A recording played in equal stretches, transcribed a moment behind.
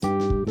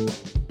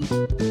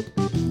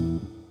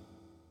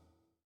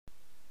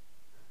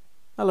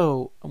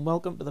Hello and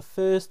welcome to the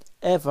first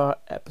ever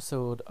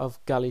episode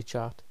of Galley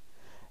Chat.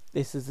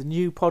 This is a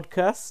new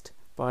podcast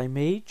by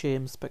me,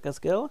 James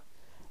Pickersgill.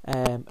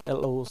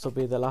 It'll also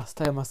be the last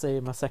time I say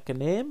my second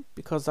name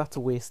because that's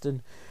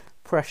wasting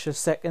precious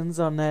seconds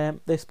on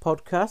this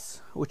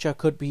podcast, which I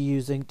could be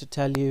using to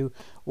tell you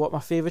what my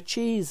favourite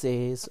cheese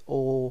is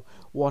or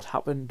what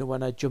happened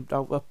when I jumped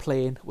out of a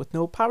plane with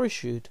no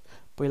parachute.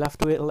 But you'll have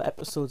to wait till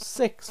episode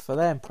 6 for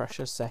them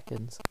precious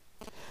seconds.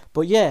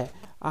 But yeah,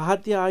 I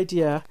had the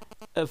idea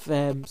of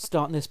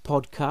starting this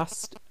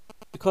podcast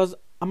because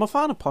I'm a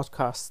fan of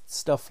podcast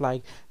stuff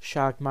like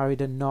Shagged,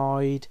 Married,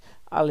 Annoyed.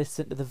 I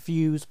listen to the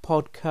Views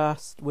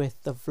podcast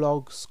with the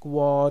Vlog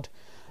Squad.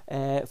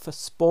 For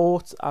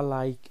sports, I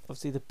like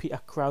obviously the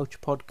Peter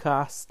Crouch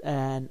podcast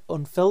and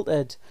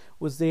Unfiltered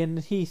with Zane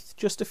and Heath.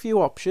 Just a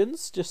few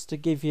options just to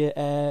give you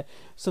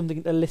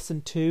something to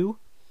listen to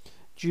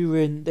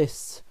during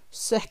this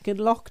second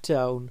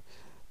lockdown.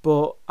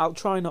 But I'll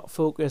try not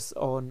focus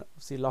on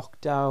obviously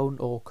lockdown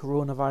or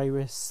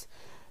coronavirus,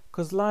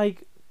 because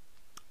like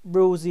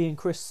Rosie and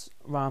Chris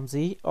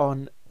Ramsey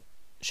on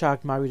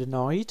Shagged, Married,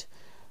 Annoyed,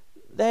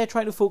 they're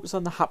trying to focus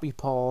on the happy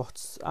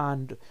parts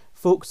and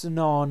focusing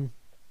on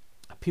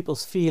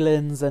people's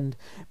feelings and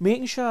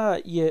making sure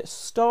you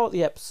start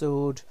the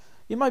episode,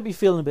 you might be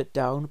feeling a bit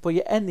down, but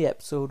you end the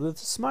episode with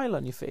a smile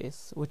on your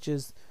face, which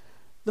is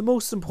the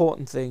most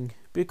important thing,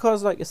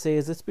 because like I say,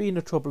 it's been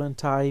a troubling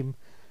time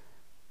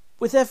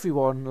with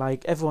everyone.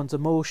 Like, everyone's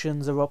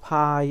emotions are up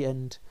high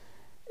and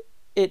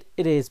it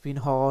has been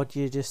hard.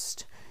 You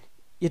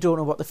don't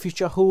know what the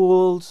future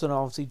holds, and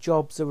obviously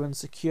jobs are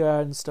insecure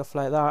and stuff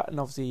like that, and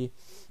obviously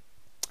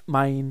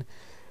my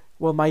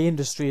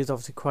industry is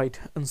obviously quite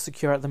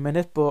insecure at the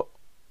minute, but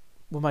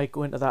we might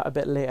go into that a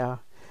bit later.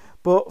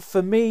 But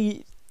for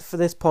me, for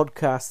this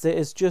podcast, it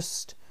is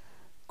just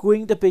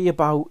going to be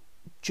about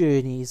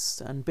journeys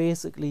and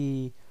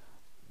basically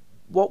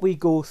what we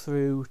go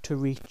through to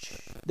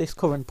reach this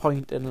current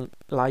point in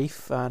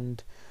life,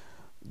 and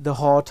the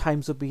hard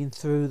times we've been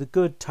through, the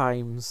good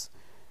times.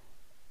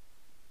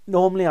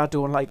 Normally I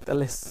don't like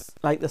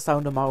the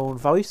sound of my own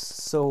voice,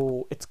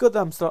 so it's good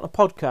that I'm starting a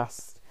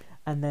podcast.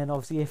 And then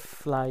obviously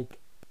if like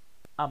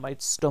I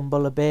might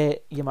stumble a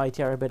bit, you might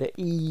hear a bit of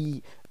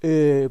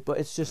but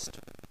it's just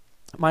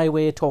my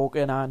way of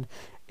talking, and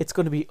it's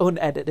going to be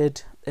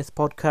unedited. This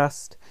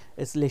podcast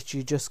is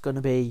literally just going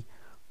to be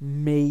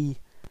me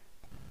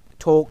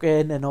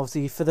talking, and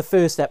obviously for the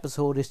first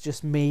episode it's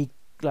just me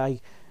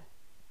like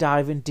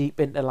diving deep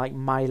into like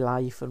my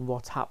life and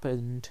what's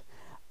happened,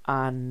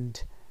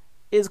 and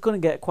it's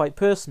going to get quite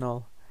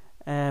personal.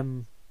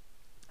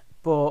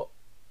 But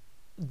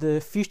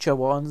the future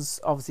ones,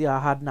 obviously I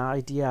had an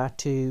idea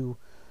to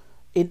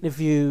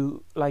interview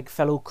like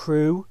fellow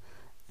crew,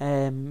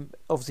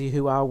 obviously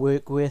who I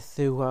work with,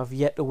 who I've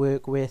yet to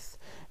work with,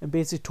 and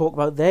basically talk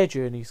about their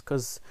journeys,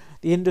 because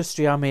the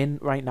industry I'm in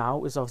right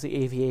now is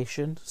obviously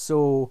aviation,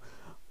 so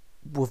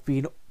we've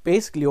been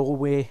basically all the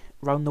way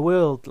around the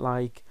world,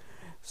 like,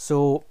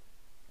 so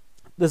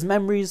there's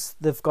memories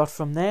they've got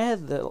from there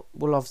that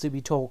we'll obviously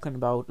be talking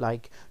about,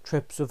 like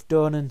trips we've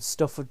done and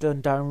stuff we've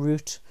done down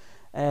route,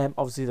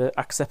 obviously the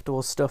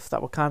acceptable stuff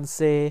that we can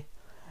say,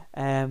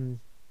 and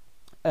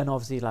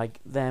obviously like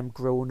them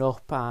growing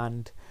up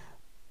and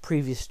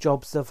previous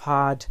jobs they've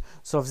had.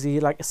 So obviously,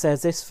 like I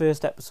said, this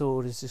first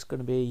episode is just going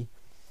to be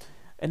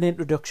an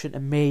introduction to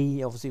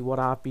me, obviously what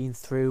I've been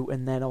through,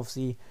 and then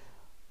obviously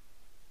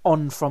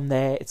on from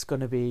there it's going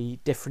to be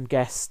different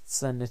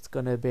guests, and it's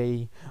going to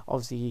be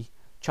obviously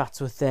chats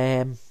with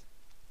them.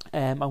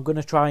 I'm going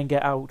to try and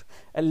get out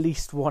at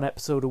least one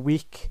episode a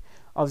week.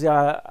 Obviously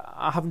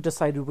I haven't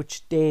decided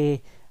which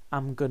day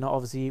I'm going to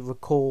obviously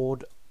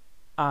record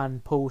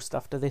and post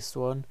after this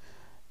one,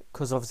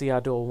 because obviously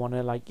I don't want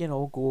to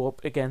go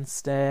up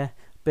against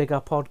bigger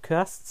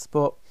podcasts,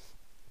 but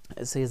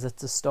it says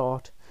it's a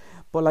start.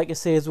 But like I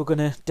say, we're going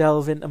to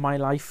delve into my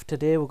life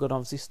today. We're going to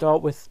obviously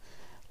start with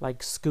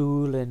like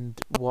school and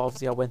what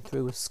obviously I went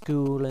through with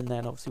school, and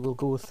then obviously we'll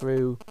go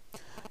through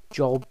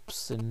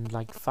jobs and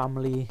like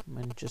family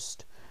and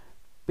just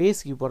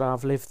basically what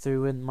I've lived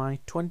through in my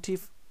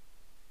 29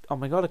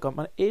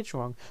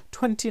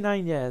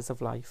 years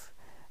of life.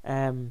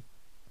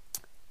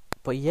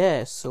 But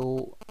yeah,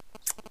 so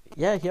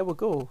yeah, here we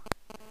go.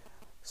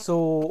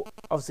 So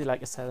obviously,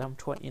 like I said, I'm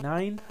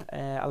 29.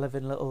 I live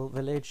in a little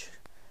village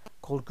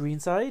called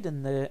Greenside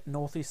in the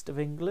northeast of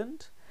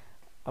England.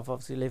 I've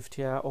obviously lived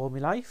here all my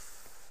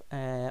life.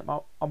 I'm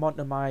on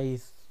to my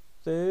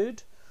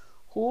third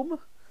home.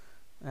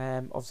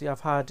 Obviously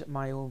I've had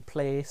my own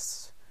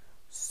place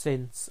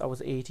since I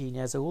was 18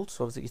 years old,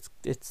 so obviously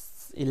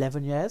it's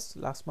 11 years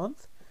last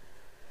month.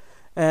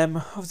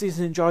 Obviously it's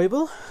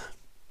enjoyable.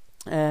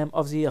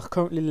 Obviously I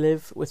currently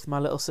live with my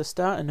little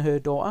sister and her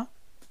daughter.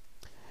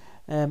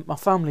 My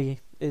family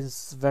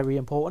is very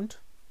important.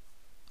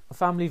 My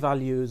family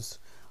values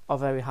are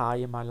very high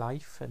in my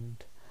life,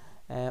 and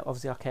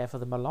obviously I care for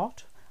them a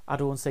lot. I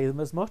don't see them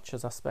as much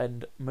as I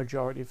spend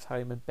majority of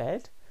time in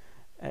bed.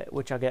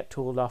 which I get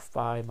told off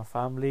by my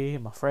family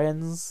and my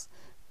friends,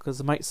 because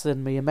they might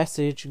send me a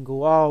message and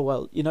go, oh,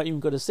 well, you're not even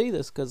going to see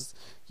this because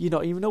you're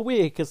not even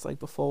awake. It's like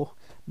before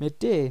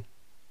midday.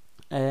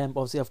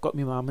 Obviously, I've got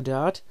my mum and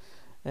dad,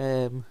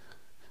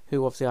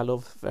 who obviously I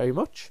love very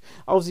much.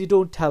 Obviously,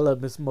 don't tell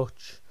them as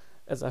much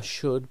as I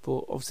should,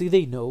 but obviously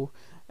they know.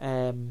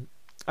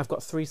 I've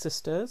got 3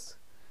 sisters.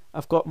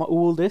 I've got my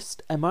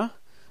oldest, Emma,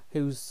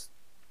 who's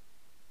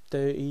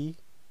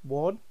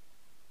 31.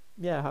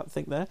 Yeah, I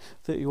think there,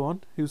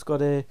 31. Who's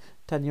got a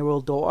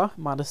 10-year-old daughter,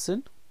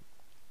 Madison.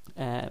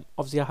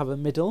 Obviously, I have a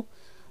middle,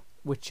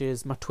 which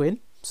is my twin,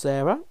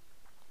 Sarah.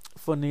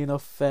 Funnily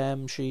enough,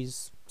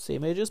 she's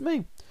same age as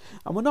me,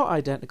 and we're not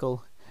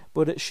identical.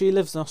 But she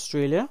lives in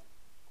Australia.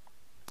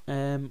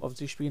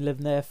 Obviously, she's been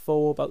living there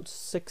for about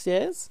 6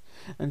 years,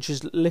 and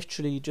she's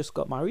literally just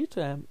got married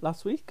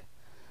last week.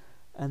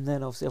 And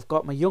then obviously I've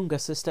got my younger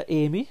sister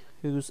Amy,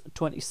 who's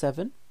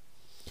 27,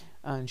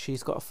 and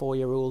she's got a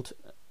 4-year-old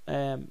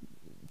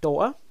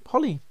daughter,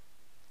 Holly.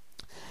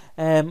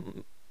 My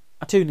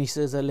 2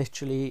 nieces are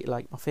literally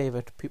like my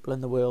favourite people in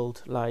the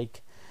world.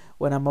 Like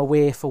when I'm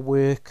away for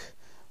work,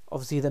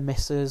 obviously the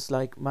missus,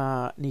 like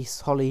my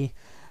niece Holly,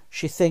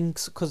 she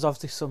thinks, because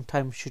obviously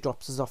sometimes she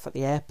drops us off at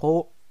the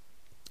airport,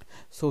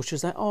 so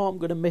she's like, oh, I'm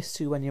going to miss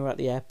you when you're at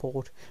the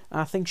airport.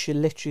 And I think she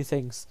literally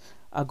thinks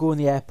I go in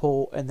the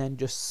airport and then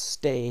just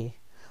stay.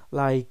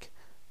 Like,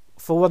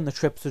 for one of the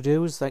trips we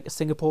do is like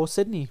Singapore,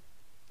 Sydney,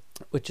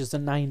 which is a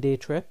 9-day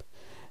trip.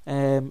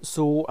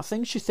 So I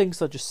think she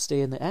thinks I'll just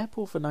stay in the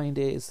airport for 9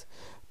 days.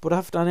 But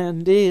after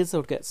 9 days,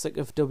 I'll get sick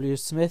of W.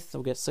 Smith,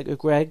 I'll get sick of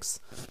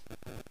Greg's,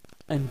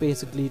 and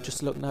basically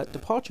just looking at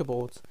departure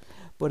boards.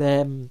 But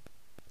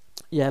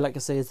yeah, like I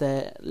say,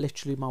 they're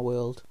literally my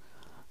world.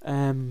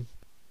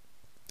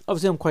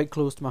 Obviously, I'm quite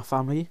close to my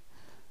family.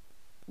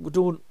 We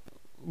don't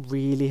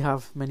really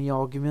have many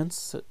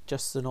arguments,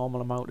 just the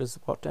normal amount is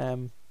what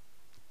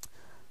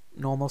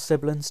normal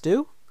siblings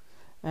do.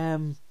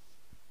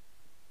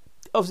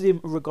 Obviously, in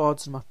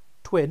regards to my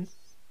twin,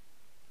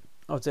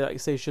 obviously, like I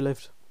say, she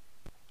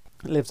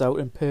lives out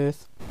in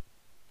Perth,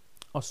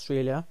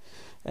 Australia,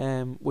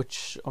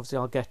 which obviously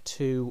I'll get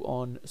to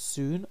on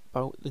soon,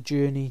 about the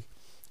journey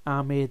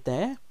I made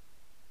there.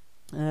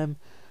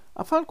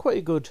 I've had quite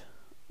a good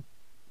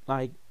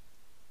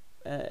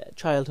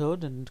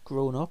childhood and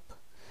grown up.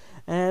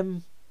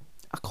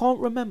 I can't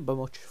remember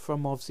much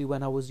from obviously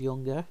when I was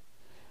younger.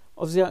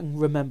 Obviously I can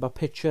remember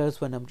pictures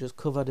when I'm just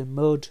covered in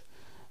mud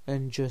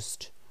and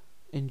just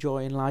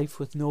enjoying life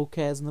with no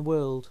cares in the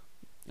world.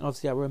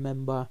 Obviously I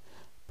remember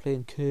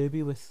playing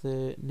Kirby with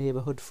the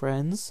neighbourhood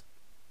friends,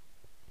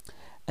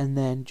 and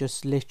then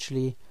just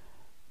literally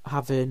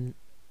having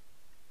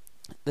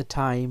the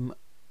time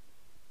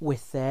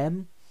with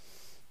them,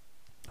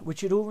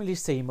 which you don't really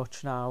see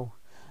much now.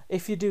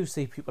 If you do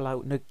see people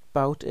out and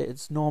about,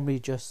 it's normally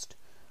just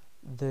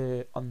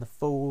on the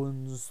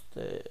phones,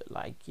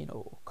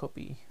 could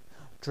be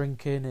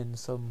drinking in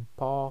some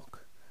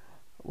park,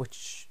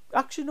 which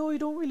actually no, you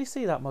don't really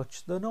see that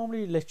much. They're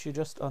normally literally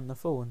just on the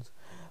phones.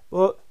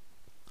 But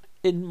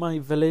in my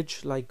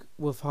village, like,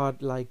 we've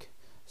had like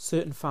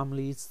certain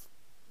families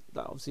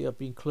that obviously I've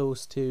been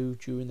close to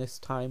during this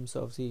time.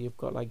 So obviously you've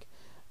got like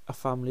a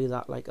family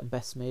that like I'm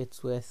best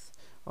mates with.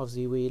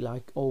 Obviously we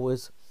like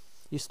always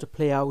used to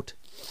play out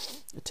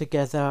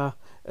together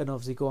and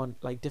obviously go on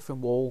like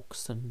different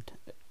walks and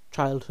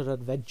childhood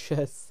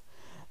adventures.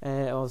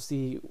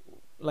 Obviously,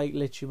 like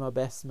literally my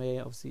best mate,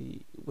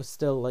 obviously we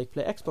still like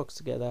play Xbox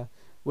together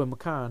when we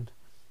can.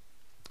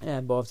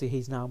 But obviously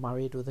he's now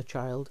married with a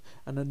child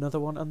and another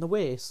one on the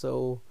way,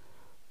 so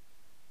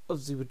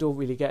obviously we don't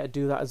really get to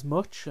do that as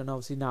much, and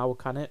obviously now we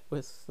can it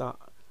with that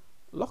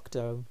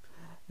lockdown.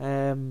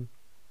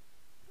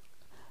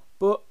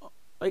 But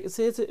like I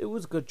say, it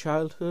was a good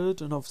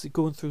childhood, and obviously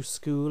going through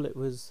school, it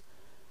was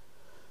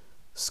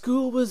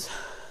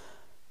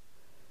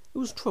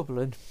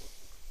troubling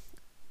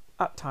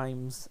at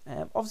times.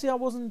 Obviously I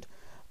wasn't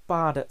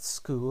bad at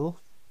school,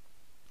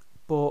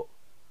 but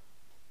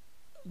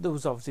there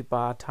was obviously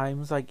bad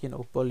times, like,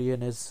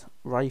 bullying is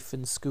rife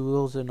in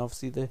schools, and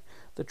obviously they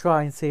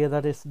try and say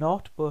that it's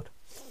not, but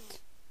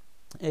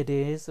it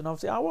is. And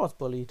obviously I was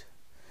bullied.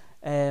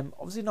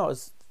 Obviously not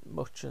as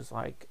much as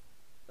like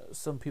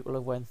some people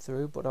have went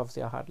through, but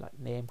obviously I had like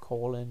name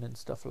calling and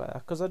stuff like that,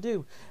 because I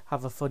do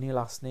have a funny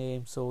last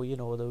name, so they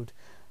would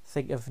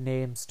think of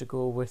names to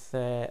go with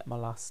my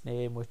last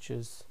name, which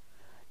is,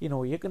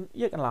 you can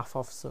laugh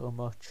off so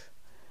much.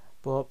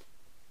 But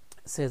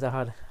says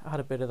I had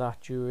a bit of that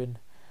during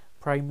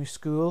primary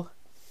school,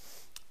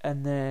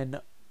 and then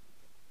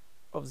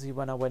obviously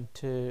when I went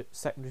to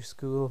secondary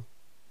school,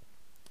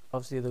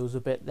 obviously there was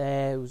a bit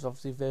there. It was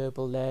obviously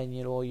verbal then,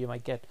 you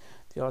might get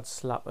the odd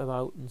slap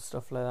about and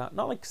stuff like that.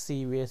 Not like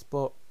serious,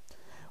 but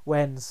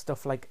when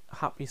stuff like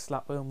happy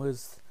slapping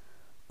was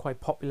quite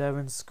popular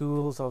in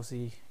schools,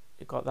 obviously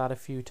you got that a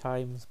few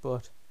times.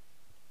 But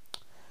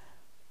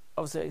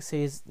obviously it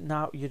says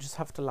now you just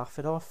have to laugh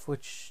it off,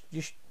 which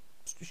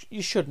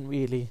you shouldn't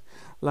really.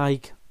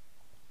 Like,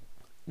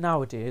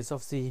 nowadays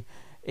obviously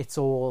it's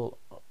all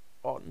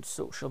on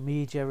social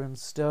media and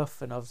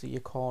stuff, and obviously you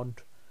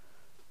can't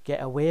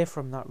get away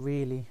from that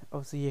really.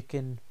 Obviously you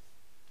can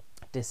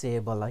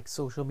disable like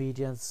social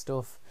media and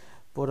stuff,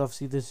 but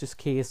obviously there's just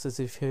cases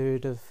I've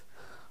heard of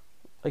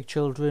like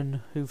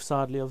children who've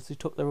sadly obviously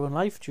took their own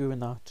life during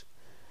that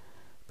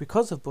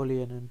because of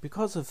bullying and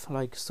because of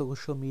like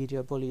social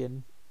media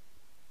bullying.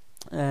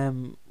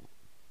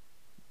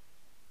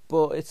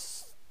 But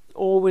it's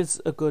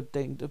always a good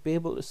thing to be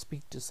able to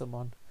speak to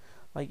someone.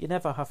 Like, you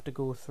never have to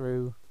go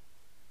through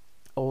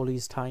all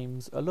these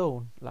times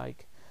alone.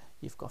 Like,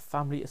 you've got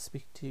family to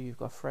speak to, you've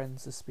got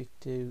friends to speak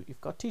to,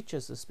 you've got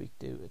teachers to speak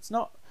to. It's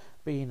not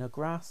being a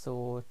grass,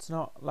 or it's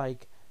not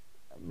like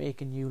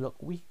making you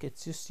look weak.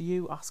 It's just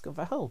you asking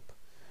for help.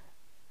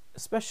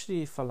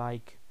 Especially for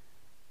like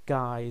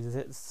guys,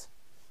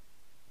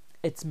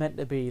 it's meant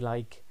to be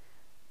like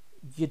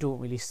you don't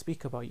really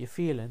speak about your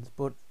feelings,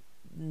 but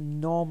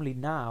normally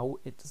now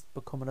it's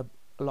becoming a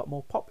lot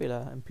more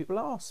popular, and people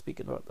are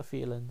speaking about their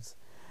feelings.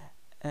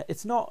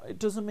 It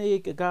doesn't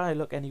make a guy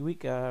look any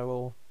weaker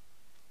or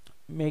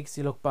makes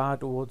you look bad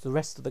towards the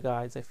rest of the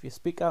guys if you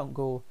speak out and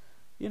go,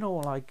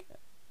 like,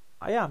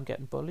 I am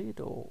getting bullied,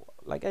 or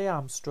like I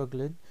am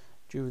struggling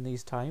during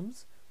these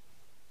times.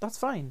 That's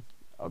fine.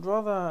 I'd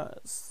rather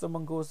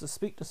someone goes to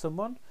speak to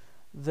someone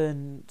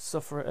than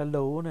suffer it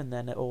alone and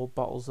then it all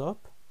bottles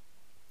up.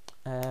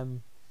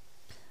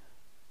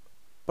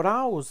 But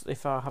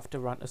if I have to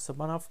rant to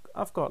someone,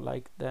 I've got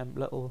like them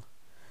little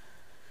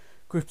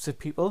groups of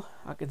people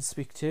I can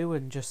speak to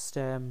and just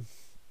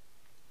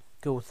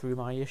go through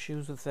my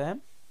issues with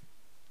them.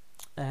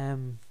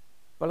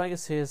 But like I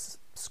say,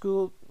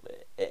 school,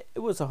 it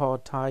was a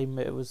hard time.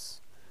 It was,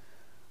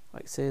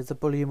 like I say, the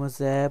bullying was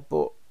there,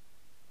 but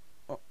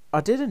I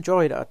did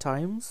enjoy it at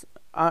times.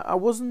 I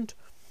was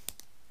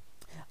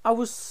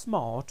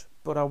smart,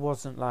 but I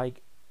wasn't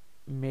like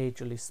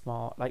majorly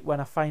smart. Like when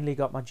I finally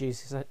got my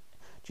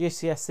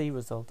GCSE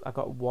result, I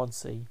got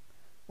 1C,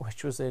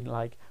 which was in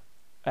like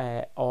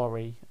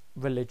RE,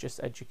 religious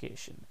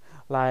education.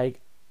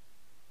 Like,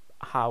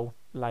 how,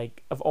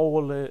 like, of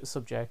all the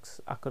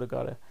subjects I could have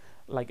got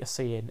a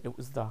C in, it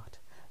was that.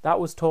 That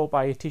was taught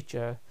by a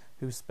teacher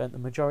who spent the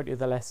majority of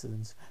the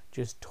lessons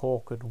just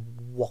talking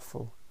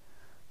waffle.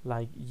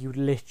 Like,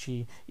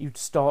 you'd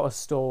start a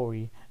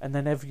story, and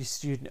then every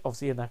student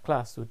obviously in that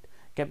class would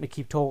get me to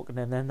keep talking,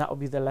 and then that would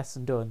be the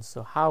lesson done.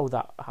 So how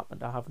that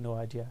happened, I have no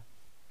idea.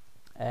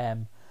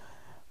 And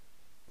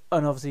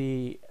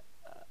obviously,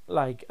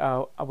 like,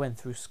 I went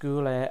through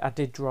school. I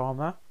did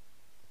drama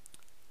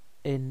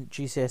in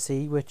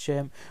GCSE, which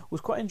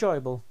was quite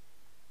enjoyable.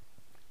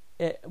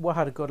 We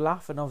had a good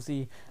laugh, and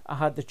obviously I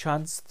had the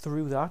chance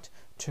through that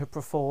to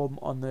perform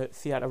on the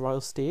Theatre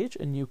Royal stage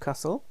in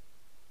Newcastle,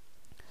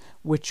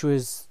 which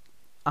was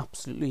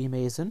absolutely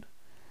amazing.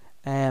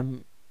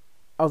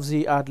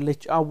 Obviously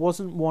I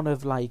wasn't one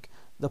of like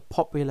the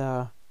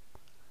popular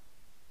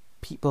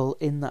people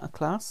in that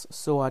class,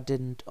 so I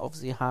didn't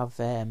obviously have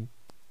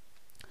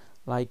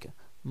like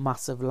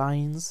massive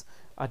lines.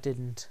 I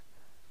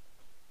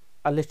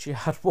literally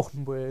had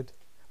one word.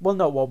 Well,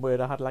 not one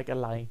word, I had like a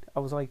line. I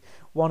was like,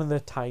 one of the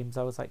times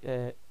I was like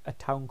a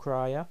town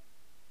crier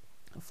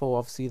for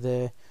obviously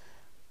the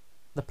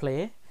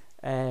play.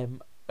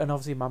 And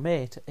obviously my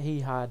mate,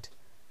 he had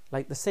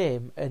like the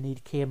same, and he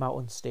came out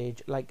on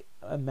stage. Like,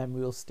 a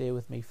memory will stay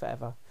with me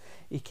forever.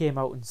 He came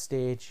out on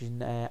stage,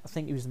 and I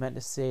think he was meant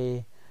to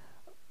say,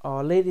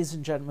 "Oh, ladies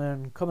and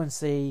gentlemen, come and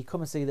see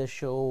this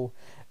show."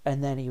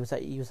 And then he was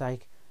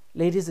like,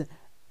 "Ladies and..."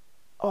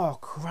 Oh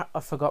crap! I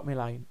forgot my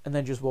line, and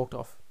then just walked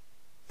off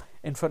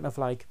in front of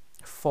like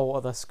 4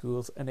 other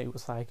schools, and it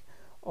was like,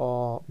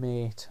 "Oh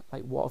mate,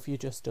 like, what have you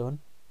just done?"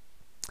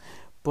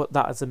 But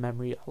that is a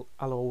memory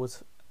I'll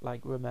always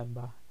like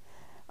remember.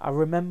 I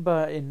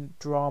remember in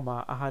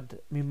drama,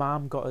 my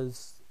mum got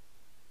us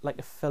like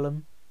a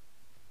film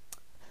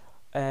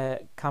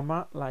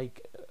camera,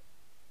 like,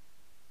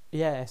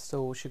 yeah,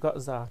 so she got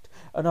us that.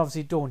 And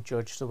obviously don't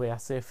judge the way I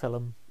say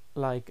film,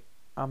 like,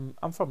 I'm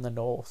from the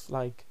north,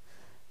 like,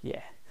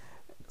 yeah.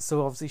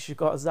 So obviously she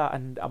got us that,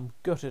 and I'm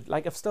gutted.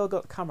 Like, I've still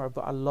got the camera,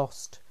 but I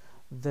lost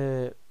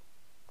the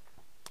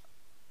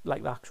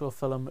actual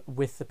film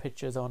with the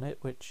pictures on it,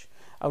 which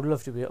I would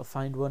love to be able to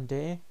find one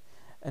day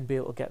and be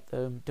able to get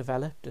them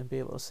developed and be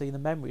able to see the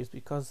memories,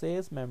 because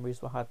there's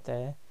memories we had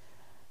there,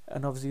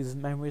 and obviously there's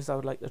memories I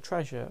would like to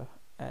treasure.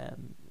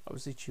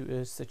 Obviously due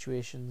to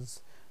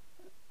situations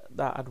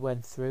that I'd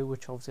went through,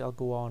 which obviously I'll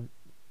go on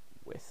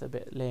with a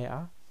bit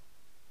later.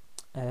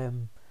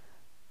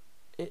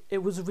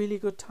 It was a really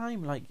good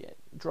time. Like,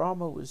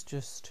 drama was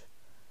just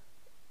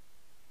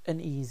an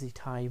easy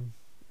time.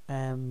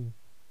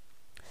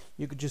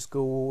 You could just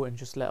go and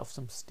just let off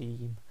some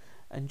steam,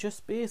 and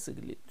just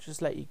basically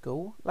just let you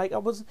go. Like, I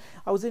was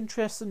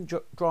interested in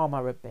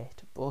drama a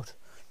bit, but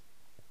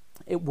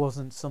it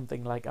wasn't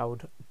something like I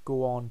would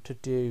go on to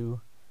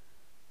do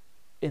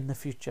in the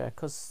future,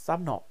 because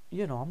I'm not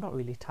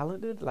really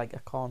talented. Like,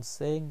 I can't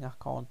sing, I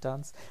can't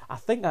dance. I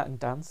think I can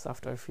dance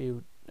after a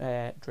few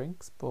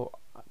drinks, but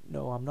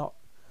no, I'm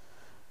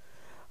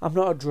I'm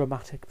not a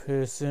dramatic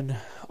person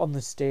on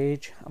the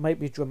stage. I might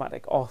be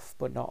dramatic off,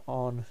 but not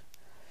on.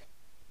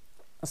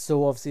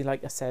 So obviously,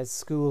 like I said,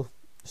 school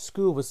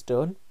was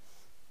done,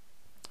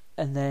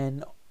 and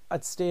then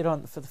I'd stayed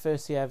on for the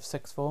first year of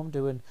sixth form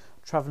doing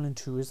travel and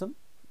tourism.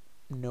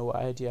 No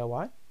idea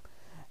why.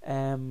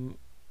 And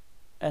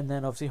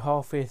then obviously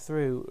halfway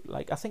through,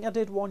 like I think I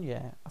did 1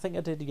 year. I think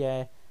I did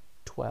year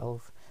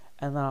 12,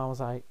 and then I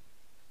was like,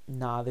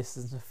 nah, this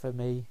isn't for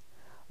me.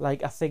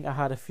 Like I think I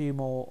had a few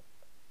more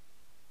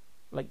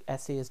like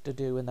essays to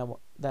do, and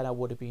then I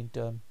would have been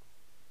done.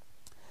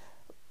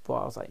 But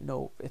I was like,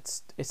 no,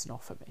 it's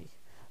not for me.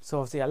 So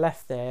obviously I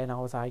left there, and I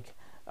was like,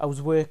 I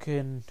was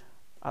working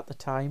at the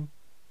time,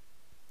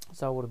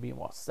 so I would have been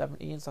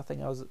 17. So I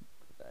think I was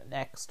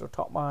next or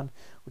top man,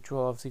 which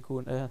were obviously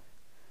going to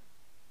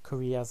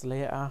careers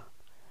later.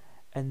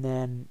 And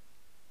then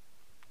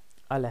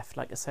I left,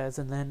 like I said,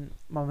 and then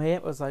my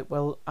mate was like,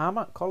 well, I'm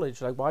at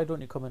college, like why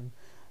don't you come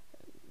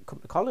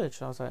to college?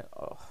 And I was like,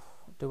 oh,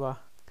 do I?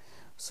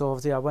 So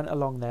obviously I went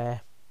along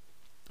there,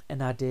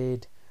 and I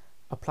did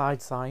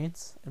applied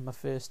science in my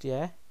first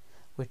year,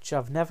 which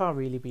I've never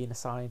really been a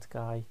science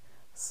guy.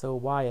 So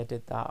why I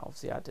did that,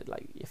 obviously I did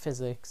like your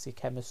physics, your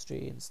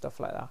chemistry and stuff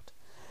like that.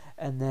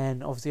 And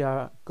then obviously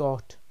I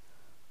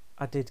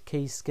did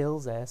key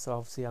skills there, so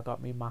obviously I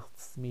got me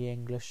maths, me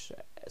English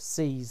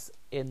C's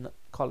in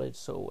college,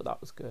 so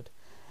that was good.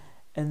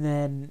 And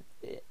then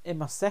in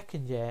my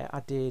second year I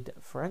did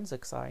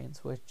forensic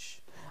science,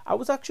 which I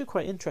was actually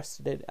quite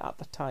interested in at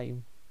the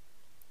time,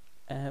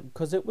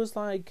 because it was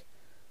like,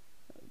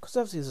 because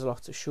obviously there's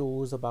lots of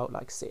shows about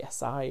like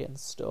CSI and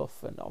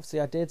stuff, and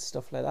obviously I did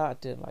stuff like that. I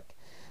did like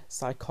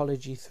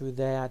psychology through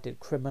there, I did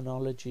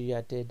criminology,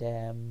 I did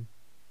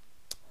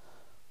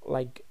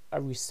like I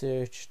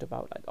researched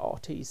about like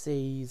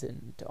RTCs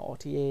and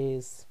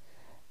RTAs,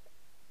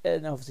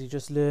 and obviously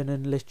just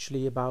learning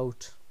literally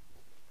about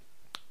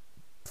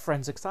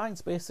forensic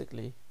science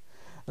basically.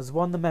 As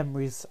one of the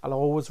memories I'll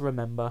always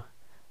remember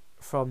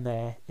from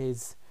there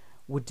is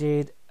we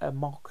did a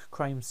mock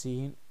crime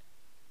scene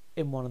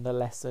in one of the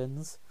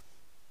lessons,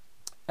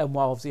 and we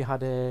obviously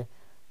had a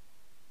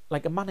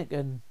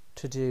mannequin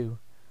to do,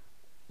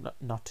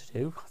 not to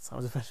do, that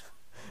sounds a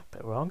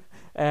bit wrong,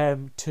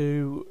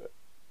 to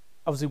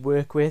obviously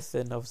work with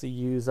and obviously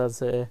use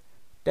as a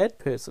dead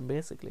person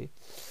basically.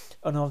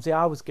 And obviously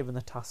I was given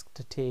the task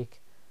to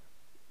take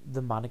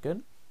the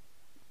mannequin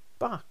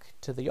back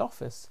to the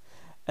office,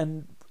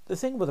 and the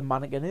thing with the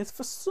mannequin is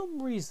for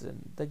some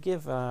reason they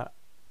give a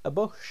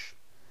bush,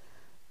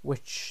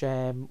 which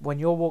when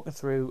you're walking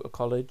through a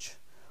college,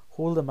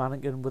 hold a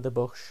mannequin with a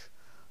bush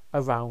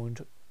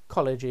around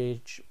college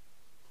age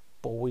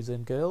boys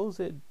and girls,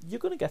 you're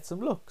going to get some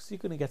looks, you're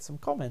going to get some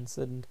comments,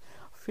 and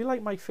I feel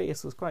like my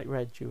face was quite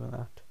red during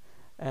that.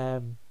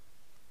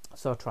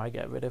 So I'll try to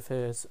get rid of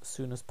her as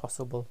soon as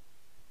possible.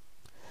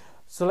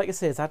 So like I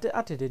said,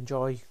 I did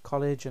enjoy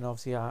college, and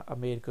obviously I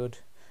made a good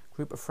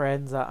group of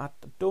friends that I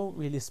don't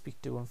really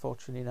speak to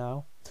unfortunately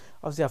now.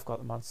 Obviously I've got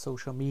them on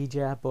social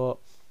media, but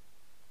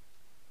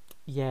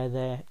yeah,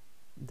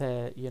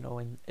 they're you know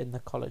in the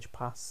college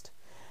past.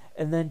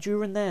 And then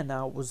during there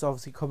now was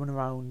obviously coming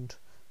around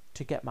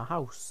to get my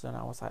house, and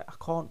I was like, I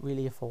can't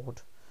really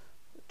afford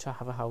to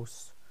have a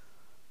house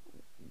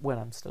when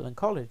I'm still in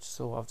college.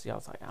 So obviously I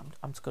was like,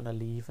 I'm just gonna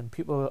leave, and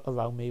people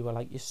around me were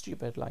like, you're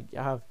stupid, like you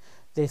have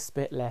this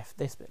bit left,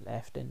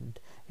 and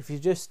if you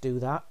just do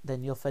that,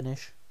 then you'll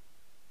finish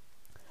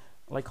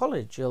like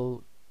college,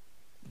 you'll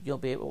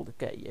be able to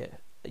get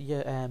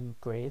your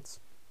grades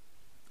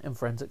in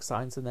forensic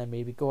science, and then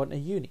maybe go on to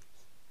uni.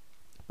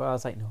 But I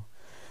was like, no,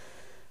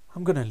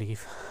 I'm gonna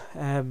leave.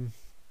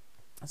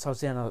 So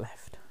then I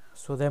left.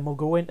 So then we'll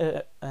go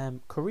into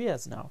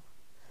careers now.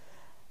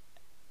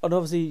 And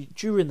obviously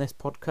during this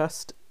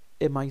podcast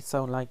it might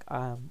sound like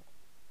I'm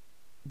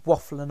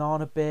waffling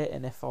on a bit,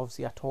 and if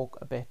obviously I talk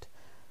a bit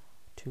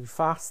too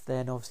fast,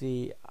 then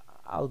obviously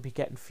I'll be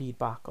getting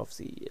feedback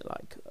obviously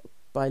like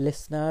by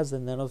listeners,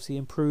 and then obviously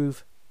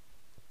improve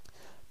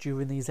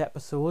during these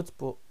episodes.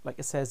 But like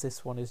I says,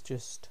 this one is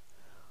just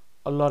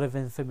a lot of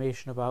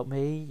information about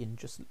me, and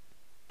just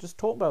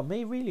talk about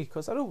me really,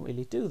 because I don't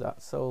really do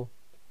that. So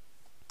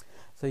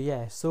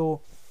yeah,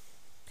 so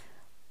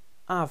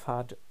I've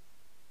had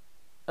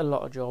a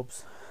lot of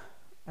jobs.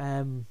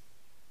 I've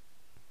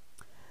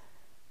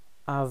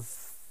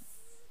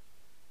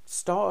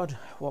started,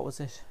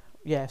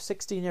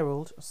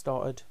 16-year-old,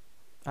 started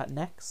at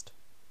Next.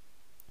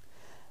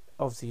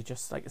 Obviously,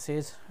 just like it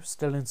says,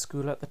 still in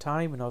school at the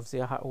time, and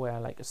obviously I had to wear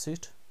like a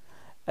suit,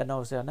 and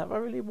obviously I never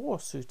really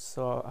wore suits,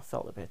 so I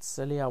felt a bit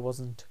silly. I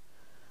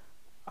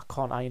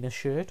can't iron a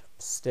shirt.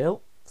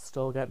 Still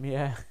get me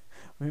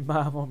my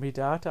mum or my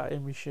dad to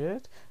iron my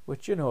shirt,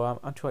 which, you know,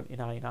 I'm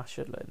 29, I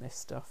should learn this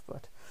stuff,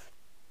 but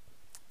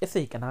if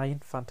they can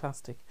iron,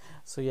 fantastic.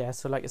 So yeah,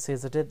 so like it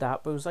says, I did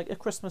that, but it was like a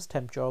Christmas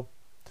temp job.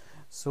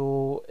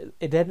 So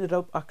it ended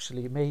up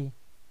actually me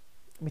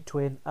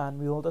twin and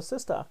my older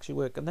sister actually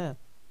working there.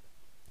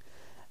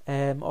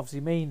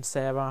 Obviously me and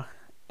Sarah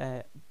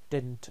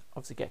didn't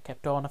obviously get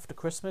kept on after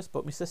Christmas,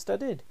 but my sister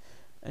did.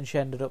 and she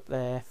ended up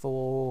there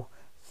for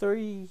 4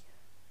 years,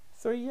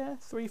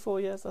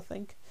 I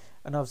think.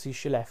 And obviously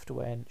she left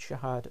when she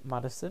had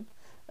Madison,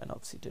 and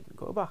obviously didn't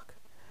go back.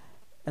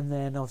 And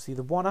then obviously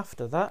the one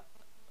after that,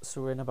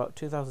 so we're in about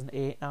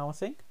 2008 now, I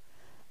think,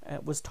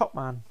 was Top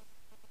Man.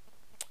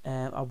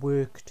 I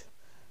worked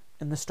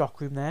in the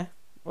stockroom there.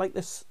 Like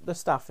the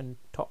staff in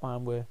Top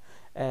Man were,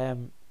 they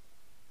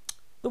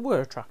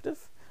were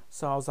attractive.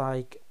 So I was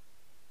like,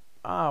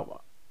 I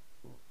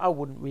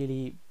wouldn't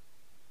really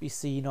be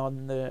seen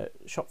on the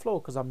shop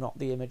floor because I'm not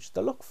the image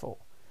they look for.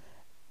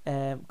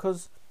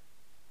 Because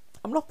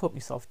I'm not putting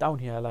myself down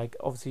here. Like,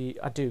 obviously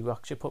I do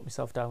actually put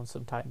myself down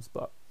sometimes,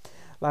 but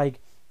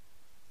like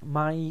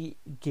my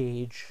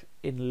gauge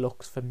in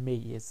looks for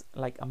me is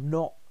like, I'm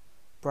not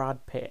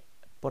Brad Pitt,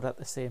 but at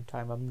the same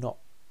time I'm not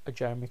a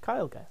Jeremy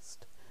Kyle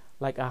guest.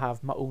 Like, I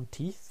have my own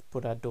teeth,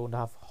 but I don't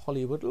have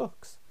Hollywood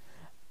looks.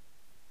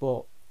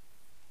 But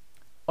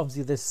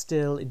obviously there's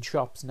still in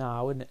shops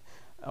now, and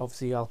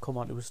obviously I'll come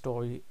on to a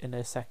story in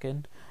a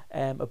second,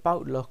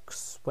 about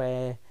looks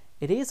where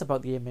it is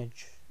about the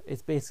image.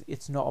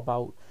 It's not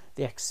about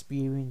the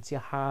experience you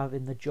have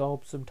in the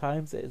job.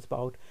 Sometimes it's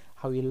about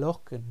how you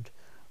look and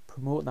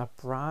promoting that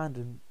brand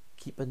and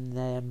keeping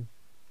them,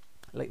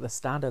 like, the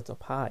standards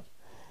up high.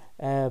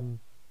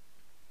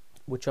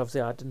 Which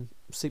obviously I didn't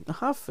seem to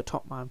have for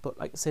Top Man, but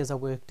like I say, I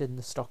worked in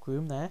the stock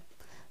room there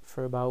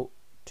for about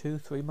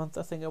 2-3 months,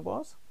 I think it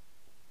was.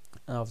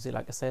 And obviously,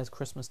 like I say, as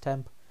Christmas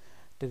temp,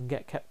 didn't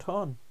get kept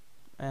on.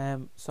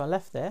 So I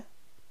left there.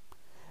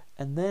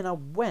 And then I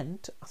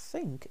went, I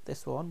think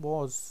this one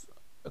was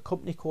a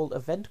company called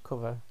Event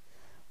Cover,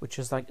 which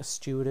is like a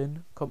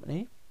student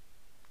company.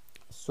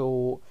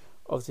 So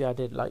obviously I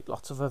did like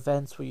lots of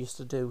events. We used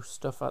to do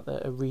stuff at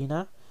the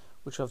arena,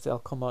 which obviously I'll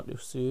come on to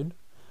soon.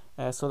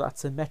 So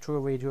that's in Metro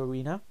Radio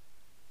Arena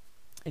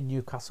in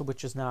Newcastle,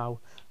 which is now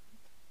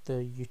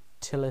the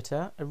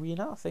Utilita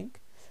Arena, I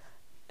think.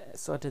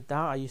 So I did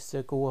that. I used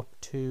to go up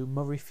to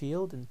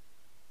Murrayfield and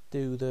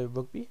do the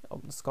rugby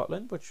up in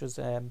Scotland, which was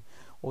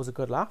always a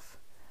good laugh.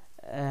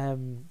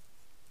 So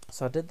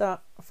I did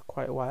that for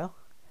quite a while,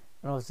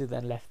 and obviously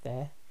then left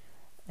there.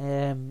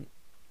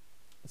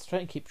 Let's try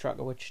and keep track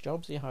of which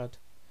jobs you had.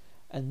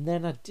 And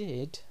then I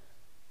did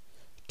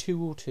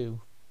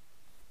 202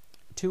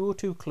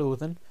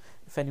 Clothing,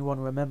 if anyone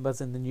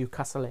remembers, in the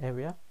Newcastle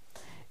area.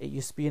 It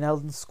used to be in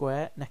Eldon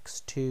Square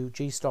next to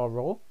G-Star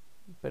Raw,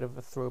 bit of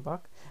a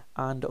throwback,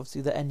 and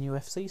obviously the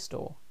NUFC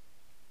store.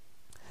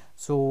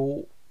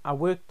 So I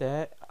worked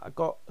there. I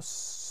got a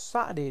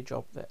Saturday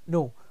job there.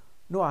 No,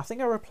 I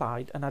think I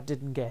replied and I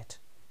didn't get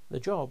the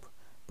job,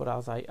 but I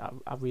was like,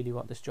 I really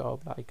want this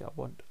job. Like,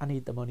 I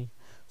need the money.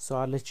 So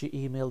I literally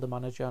emailed the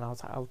manager and I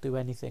was like, I'll do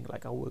anything.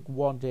 Like, I'll work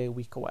 1 day a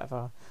week or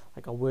whatever.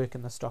 Like, I'll work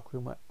in the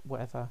stockroom,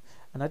 whatever.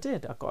 And I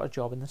did. I got a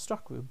job in the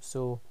stockroom.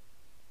 So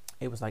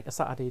it was like a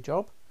Saturday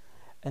job.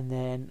 And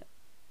then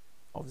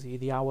obviously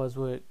the hours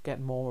were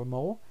getting more and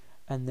more.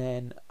 And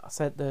then I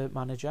said to the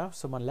manager,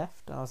 someone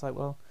left. And I was like,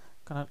 well,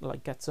 can I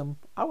like get some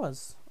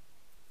hours?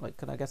 Like,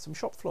 can I get some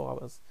shop floor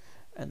hours?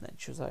 And then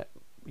she was like,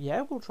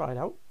 yeah, we'll try it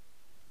out.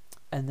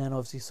 And then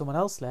obviously someone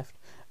else left.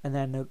 And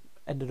then it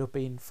ended up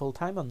being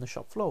full-time on the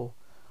shop floor.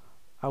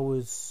 I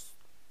was,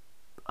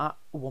 at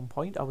one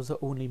point, I was the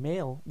only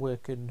male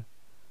working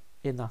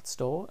in that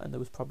store, and there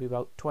was probably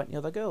about 20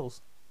 other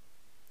girls,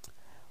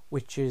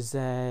 which is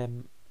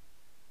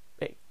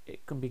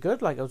it can be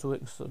good. Like, I was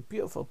working with some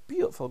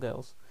beautiful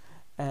girls,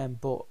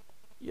 but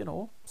you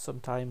know,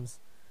 sometimes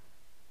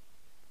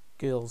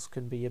girls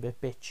can be a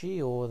bit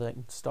bitchy, or they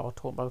can start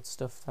talking about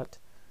stuff that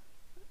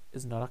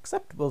is not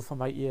acceptable for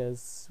my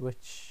ears,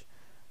 which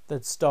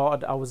that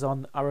started.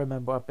 I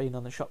remember I'd been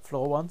on the shop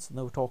floor once, and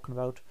they were talking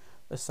about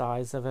the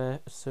size of a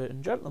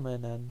certain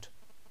gentleman, and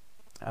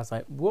I was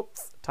like,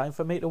 whoops, time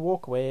for me to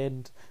walk away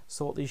and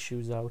sort these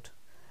shoes out.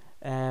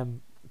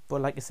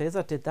 But like I say,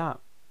 I did that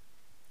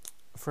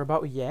for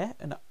about a year,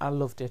 and I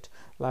loved it.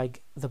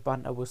 Like, the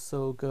banter was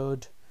so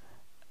good.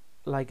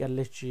 Like, I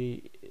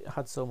literally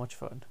had so much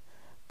fun.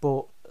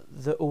 But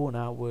the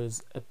owner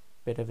was a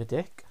bit of a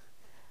dick.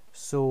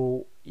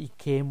 So he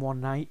came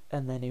one night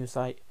and then he was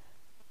like,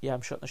 yeah,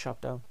 I'm shutting the shop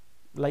down.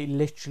 Like,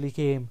 literally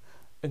came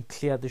and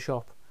cleared the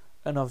shop.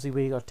 And obviously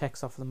we got a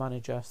text off the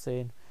manager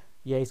saying,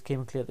 yeah, he's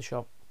came and cleared the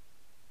shop.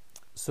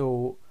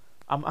 So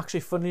I'm actually,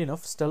 funnily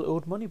enough, still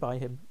owed money by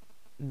him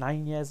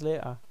 9 years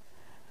later.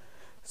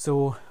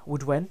 So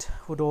we'd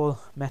all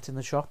met in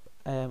the shop,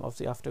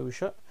 obviously after we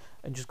shut,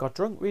 and just got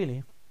drunk,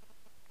 really,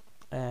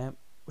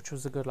 which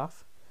was a good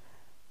laugh.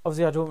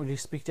 Obviously, I don't really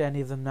speak to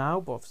any of them now,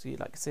 but obviously,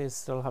 like I say, I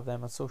still have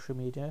them on social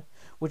media,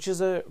 which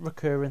is a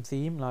recurring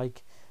theme.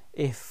 Like,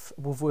 if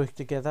we've worked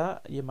together,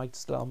 you might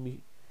still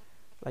be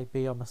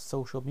on my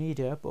social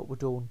media, but we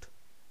don't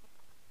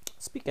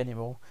speak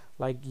anymore.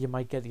 Like, you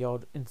might get the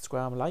odd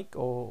Instagram like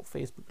or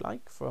Facebook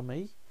like from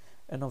me,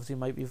 and obviously it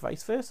might be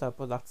vice versa,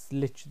 but that's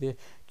literally the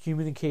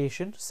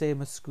communication,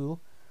 same as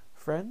school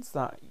friends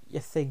that you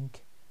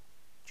think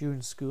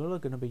during school are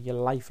going to be your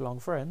lifelong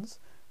friends.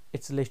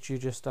 It's literally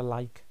just a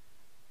like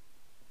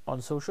on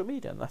social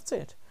media, and that's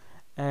it.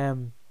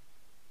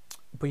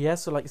 but yeah,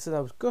 so like I said,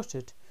 I was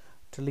gutted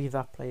to leave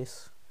that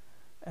place,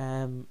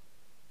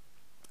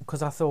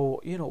 because I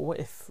thought,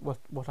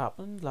 what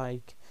happened,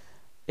 like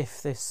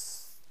if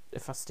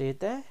I stayed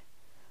there,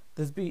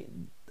 there's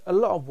been a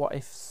lot of what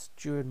ifs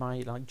during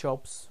my like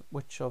jobs,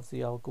 which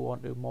obviously I'll go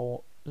on to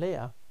more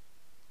later.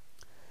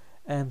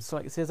 So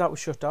like I said, that was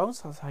shut down,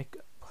 so I was like,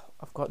 well,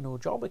 I've got no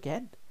job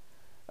again,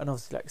 and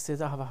obviously like I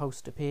said, I have a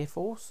house to pay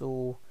for,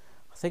 so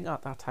I think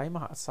at that time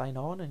I had to sign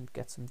on and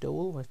get some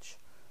dole, which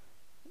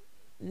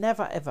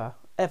never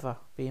ever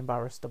be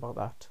embarrassed about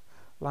that.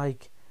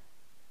 Like,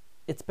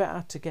 it's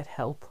better to get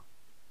help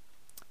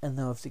and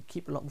then obviously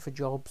keep looking for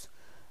jobs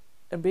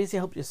and basically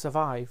help you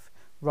survive,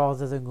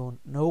 rather than going,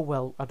 no,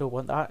 well, I don't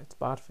want that, it's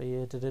bad for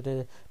you,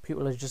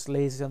 people are just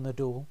lazy on the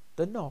dole.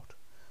 They're not.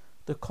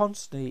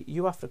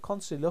 You have to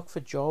constantly look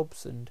for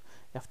jobs, and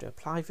you have to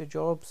apply for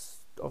jobs,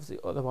 obviously,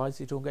 otherwise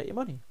you don't get your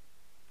money.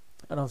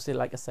 And obviously,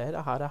 like I said,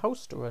 I had a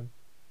house to run.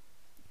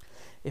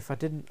 If I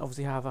didn't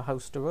obviously have a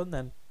house to run,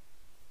 then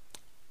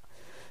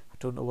I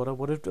don't know what I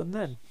would have done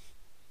then.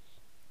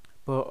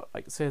 But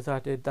like I said, I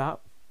did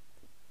that,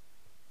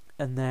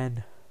 and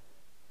then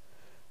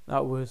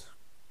that was,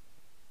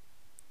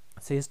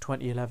 it says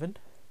 2011,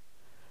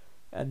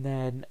 and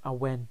then I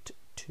went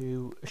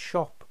to a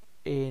shop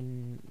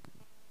in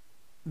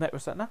Metro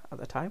Centre at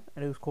the time,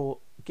 and it was called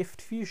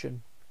Gift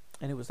Fusion,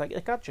 and it was like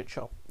a gadget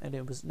shop, and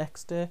it was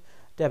next to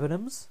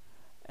Debenhams,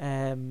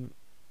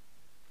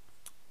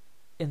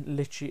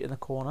 literally in the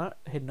corner,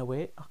 hidden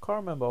away. I can't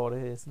remember what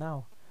it is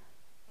now.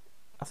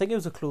 I think it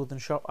was a clothing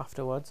shop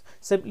afterwards.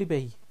 Simply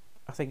Be,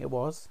 I think it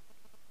was,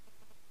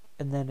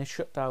 and then it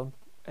shut down,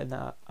 and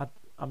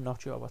I'm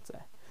not sure what's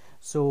there.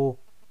 So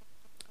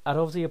I'd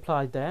obviously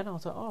applied there, and I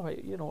was like, all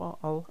right,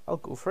 I'll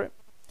go for it.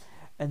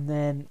 And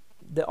then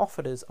they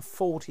offered us a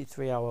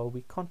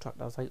 43-hour-a-week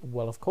contract. I was like,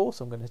 well, of course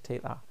I'm going to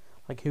take that.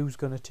 Like, who's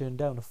going to turn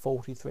down a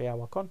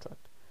 43-hour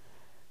contract?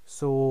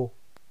 So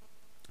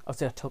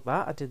obviously I took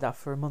that. I did that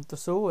for a month or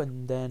so,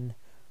 and then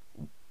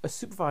a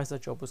supervisor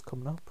job was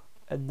coming up,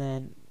 and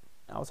then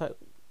I was like,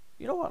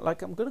 you know what,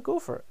 like, I'm going to go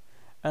for it.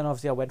 And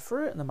obviously I went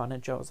for it, and the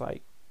manager was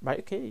like, right,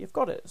 okay, you've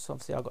got it. So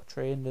obviously I got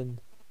trained and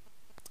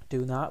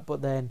doing that,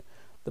 but then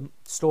the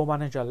store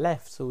manager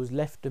left, so it was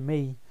left to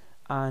me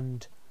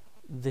and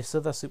this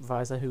other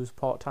supervisor who was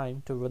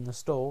part-time to run the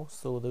store.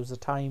 So there was a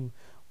time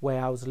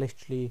where I was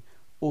literally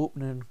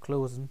opening and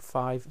closing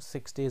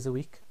 5-6 days a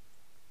week,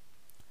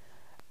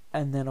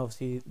 and then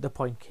obviously the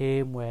point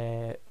came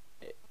where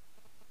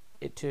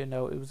it turned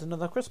out it was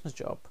another Christmas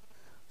job.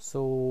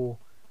 So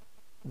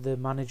the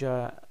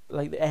manager,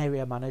 like the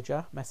area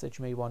manager, messaged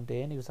me one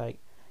day, and he was like,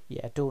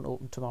 yeah, don't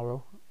open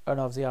tomorrow. And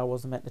obviously I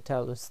wasn't meant to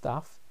tell the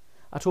staff.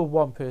 I told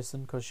one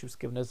person because she was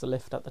giving us a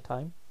lift at the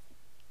time.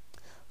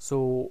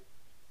 So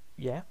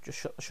yeah, just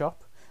shut the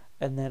shop.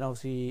 And then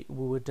obviously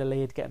we were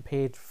delayed getting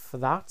paid for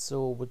that,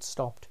 so we'd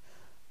stopped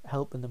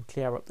helping them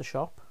clear up the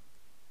shop.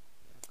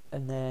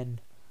 And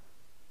then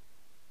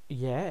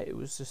yeah, it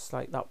was just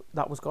like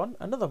that was gone.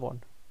 Another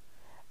one.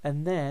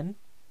 And then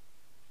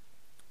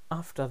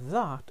after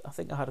that, I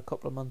think I had a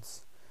couple of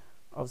months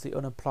obviously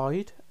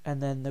unemployed,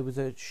 and then there was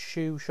a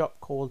shoe shop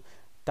called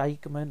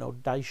Deichmann or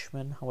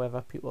Deichmann,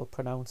 however people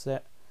pronounce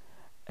it,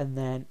 and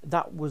then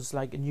that was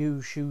like a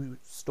new shoe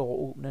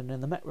store opening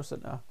in the Metro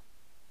Centre.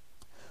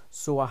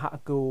 So I had to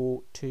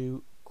go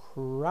to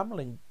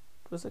Cramling.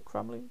 Was it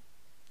Cramling?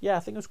 Yeah, I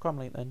think it was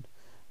Cramling then,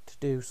 to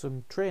do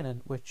some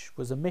training, which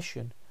was a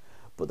mission.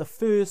 But the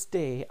first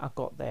day I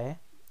got there,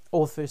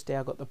 or the first day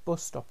I got the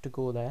bus stop to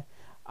go there,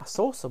 I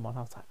saw someone.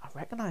 I was like, I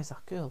recognise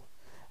that girl.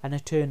 And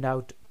it turned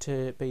out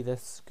to be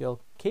this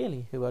girl,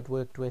 Kaylee, who I'd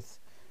worked with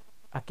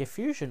at Gift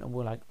Fusion. And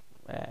we're like,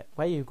 where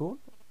are you going?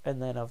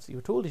 And then obviously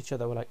we told each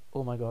other, we're like,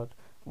 oh my god,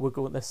 we're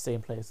going to the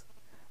same place.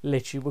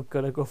 Literally, we're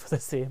going to go for the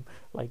same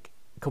like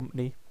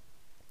company.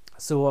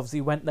 So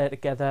obviously we went there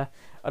together,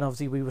 and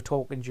obviously we were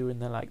talking during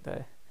the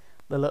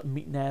little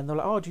meeting there, and they're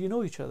like, oh, do you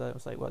know each other? I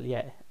was like, well,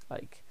 yeah,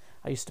 like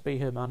I used to be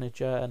her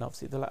manager. And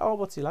obviously they're like, oh,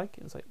 what's he like?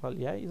 I was like, well,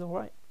 yeah, he's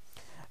alright.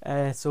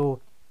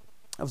 So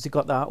obviously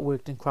got that,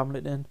 worked in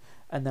Cramlington,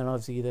 and then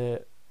obviously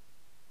the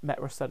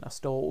Metro Centre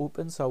store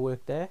opened, so I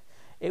worked there.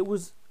 It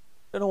was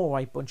an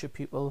alright bunch of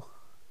people.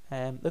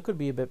 They could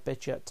be a bit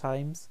bitchy at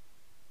times,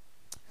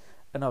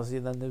 and obviously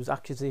then there was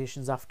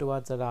accusations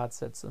afterwards that I'd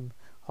said some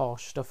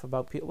harsh stuff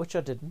about people, which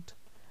I didn't,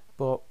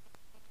 but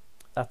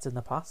that's in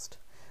the past.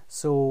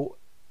 So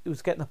it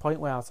was getting to the point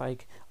where I was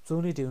like, I was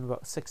only doing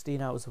about 16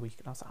 hours a week,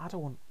 and I was like,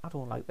 I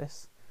don't like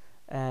this.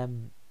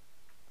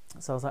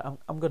 So I was like,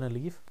 I'm gonna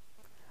leave.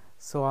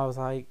 So I was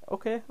like,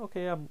 okay,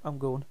 I'm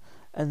going.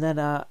 And then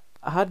I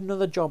had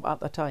another job at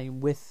the time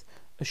with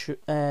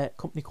a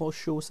company called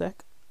Showsec,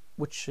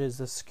 which is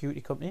a security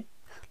company,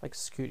 like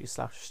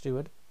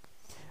security/steward.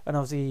 And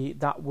obviously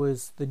that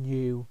was the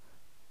new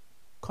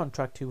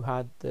contract who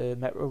had the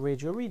Metro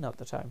Radio Arena at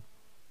the time.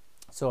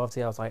 So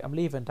obviously I was like, I'm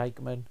leaving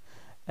Deichmann,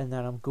 and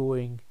then I'm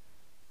going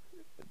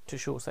to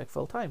Showsec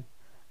full time.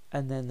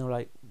 And then they're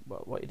like,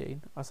 what are you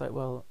doing? I was like,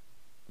 well,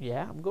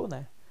 yeah, I'm going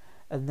there.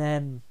 And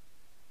then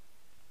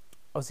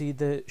obviously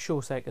the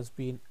show circuit has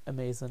been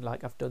amazing.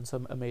 Like, I've done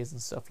some amazing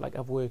stuff. Like,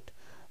 I've worked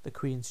the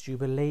Queen's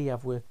Jubilee,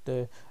 I've worked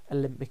the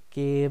Olympic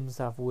Games,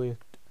 I've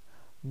worked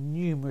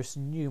numerous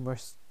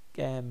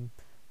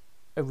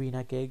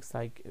arena gigs.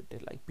 Like, I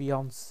did like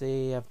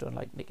Beyonce, I've done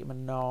like Nicki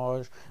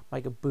Minaj,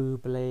 Michael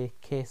Bublé,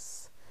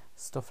 Kiss,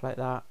 stuff like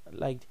that.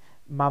 Like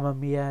Mamma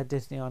Mia,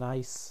 Disney on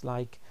Ice.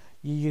 Like,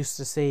 you used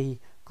to see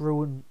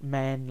grown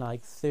men,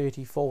 like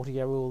 30,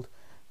 40-year-old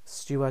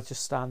stewards,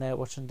 just stand there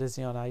watching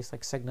Disney on Ice,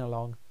 like singing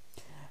along.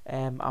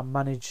 I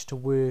managed to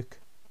work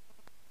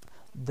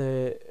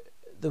there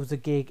was a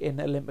gig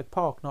in Olympic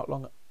Park not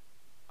long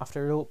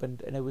after it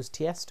opened, and it was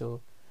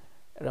Tiesto,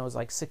 and it was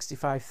like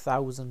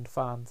 65,000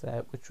 fans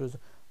there, which was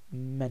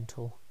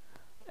mental.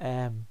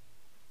 But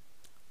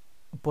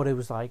it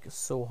was like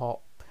so hot.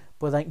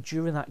 But like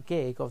during that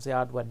gig, obviously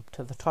I went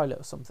to the toilet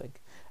or something,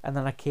 and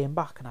then I came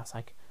back and I was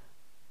like,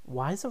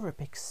 why is there a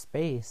big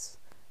space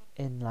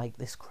in like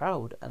this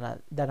crowd?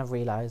 And then I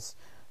realised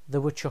they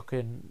were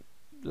chucking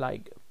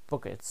like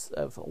buckets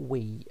of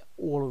wee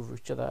all over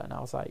each other, and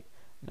I was like,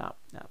 no,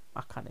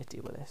 I can't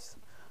deal with this.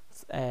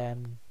 But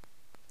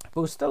it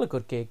was still a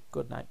good gig,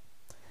 good night.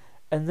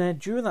 And then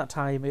during that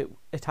time,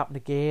 it happened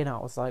again. I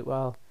was like,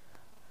 well,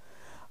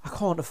 I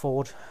can't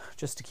afford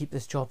just to keep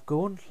this job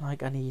going.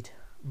 Like, I need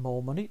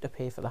more money to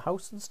pay for the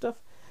house and stuff.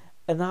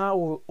 And I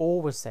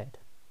always said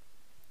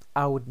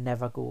I would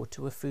never go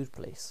to a food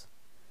place,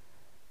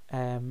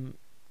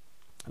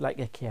 like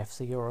a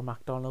KFC or a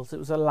McDonald's. It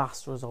was a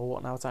last resort,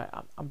 and I was like,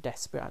 I'm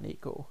desperate, I need to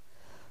go.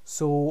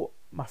 So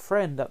my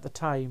friend at the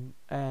time,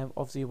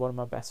 obviously one of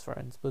my best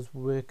friends, was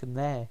working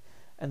there,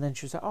 and then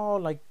she was like, oh,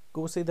 like,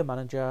 go see the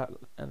manager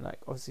and like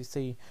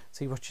obviously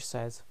see what she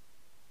says.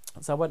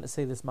 So I went to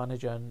see this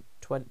manager in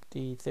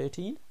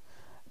 2013,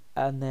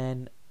 and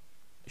then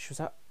she was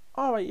like,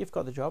 all right, you've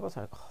got the job. I was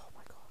like, oh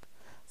my god,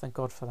 thank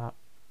God for that.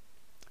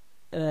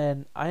 And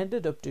then I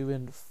ended up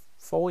doing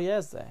 4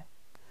 years there,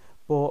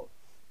 but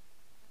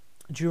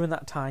during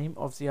that time,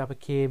 obviously I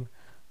became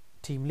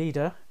team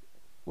leader,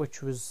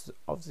 which was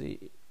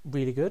obviously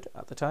really good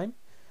at the time.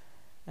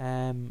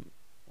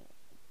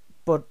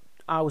 But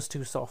I was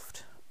too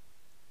soft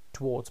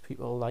towards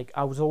people. Like,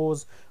 I was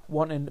always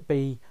wanting to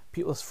be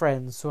people's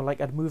friends. So like,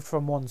 I'd moved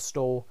from one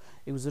store,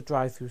 it was a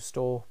drive-through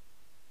store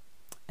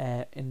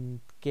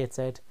in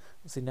Gateshead,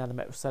 obviously near the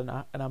Metro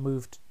Centre, and I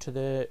moved to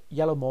the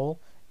Yellow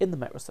Mall in the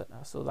Metro Centre.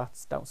 So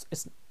that's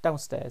it's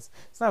downstairs.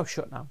 It's now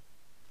shut now.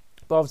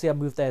 But obviously I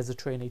moved there as a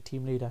trainee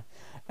team leader.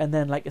 And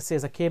then, like I say,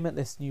 as I came at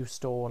this new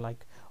store,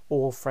 like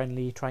all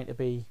friendly, trying to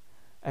be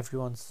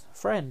everyone's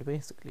friend,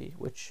 basically,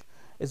 which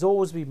has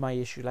always been my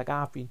issue. Like,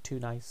 I've been too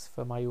nice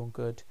for my own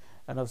good,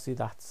 and obviously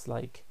that's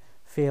like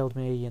failed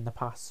me in the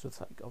past with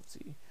like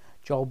obviously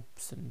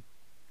jobs and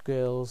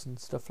girls and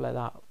stuff like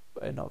that,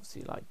 and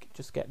obviously like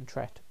just getting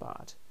treated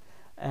bad.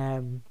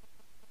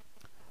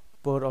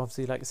 But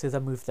obviously, like I said, I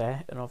moved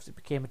there and obviously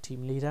became a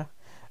team leader,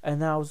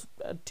 and I was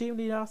a team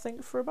leader, I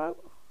think, for about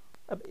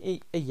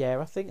a year,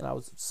 I think, and I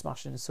was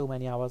smashing so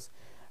many hours.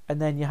 And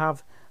then you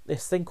have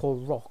this thing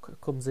called ROC.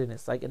 It comes in,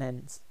 it's like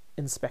an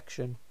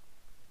inspection,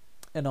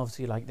 and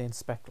obviously like they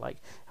inspect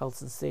like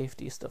health and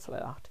safety, stuff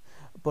like that.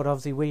 But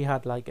obviously we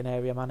had like an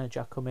area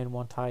manager come in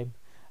one time,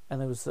 and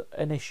there was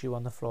an issue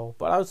on the floor,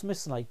 but I was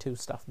missing like 2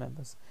 staff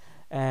members,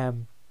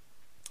 and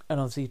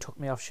obviously he took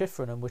me off shift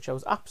for him, which I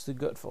was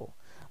absolutely good for.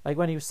 Like,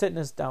 when he was sitting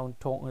us down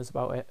talking to us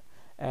about it,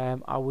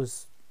 I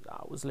was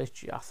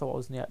literally, I thought I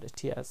was near to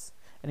tears.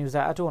 And he was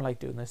like, I don't like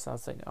doing this. I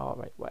was thinking, all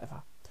right,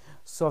 whatever.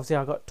 So obviously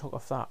I got took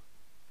off that,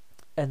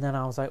 and then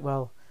I was like,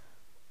 well,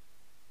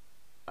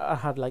 I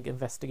had like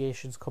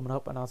investigations coming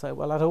up, and I was like,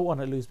 well, I don't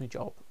want to lose my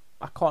job.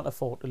 I can't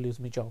afford to lose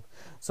my job.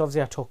 So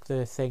obviously I took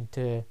the thing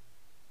to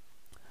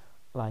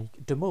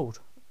like demote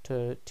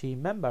to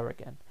team member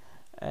again,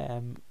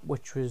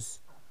 which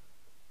was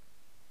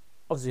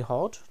obviously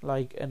hard.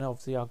 Like, and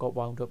obviously I got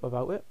wound up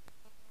about it,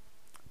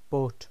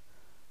 but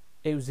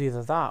it was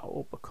either that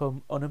or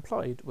become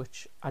unemployed,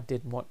 which I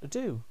didn't want to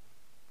do.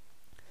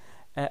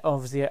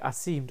 Obviously,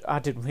 I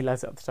didn't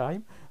realise it at the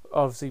time,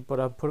 obviously, but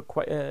I put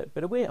quite a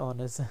bit of weight on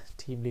as a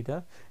team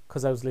leader,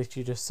 because I was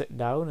literally just sitting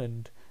down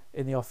and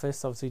in the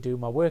office, obviously doing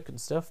my work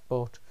and stuff,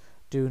 but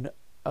doing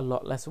a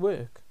lot less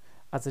work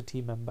as a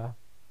team member.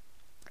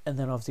 And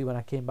then obviously when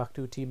I came back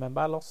to a team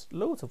member, I lost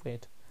loads of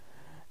weight.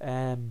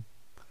 But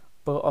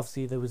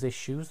obviously there was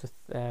issues with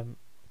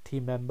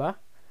team member.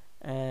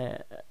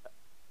 The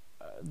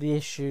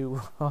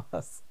issue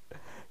was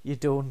you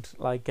don't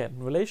like getting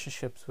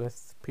relationships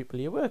with people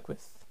you work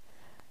with,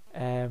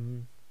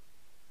 and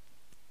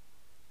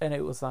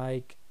it was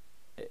like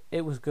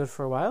it was good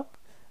for a while.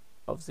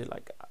 Obviously,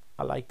 like,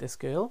 I like this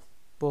girl,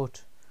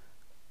 but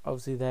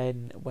obviously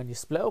then when you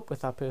split up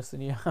with that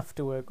person you have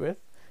to work with,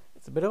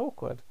 it's a bit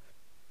awkward.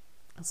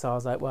 So I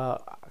was like,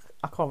 well,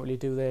 I can't really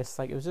do this.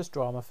 Like, it was just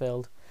drama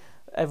filled.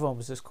 Everyone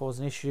was just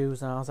causing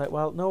issues, and I was like,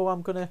 well, no,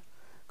 I'm gonna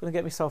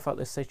get myself out of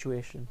this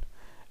situation.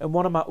 And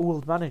one of my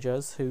old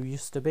managers, who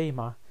used to be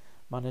my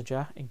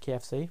manager in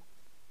KFC,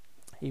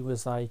 he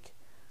was like,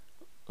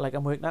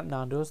 I'm working at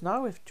Nando's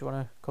now, if do you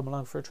want to come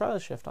along for a trial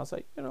shift? I was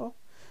like,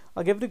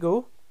 I'll give it a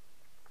go.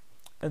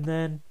 And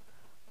then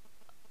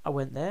I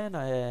went there and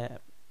I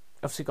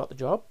obviously got the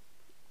job.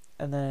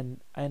 And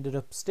then I ended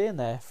up staying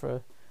there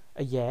for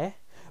a year.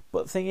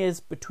 But the thing is,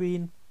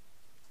 between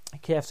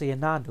KFC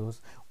and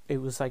Nando's,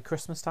 it was like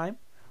Christmas time.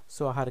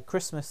 So I had a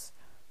Christmas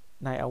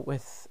night out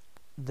with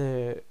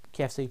the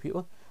KFC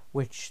people,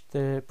 which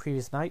the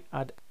previous night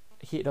I'd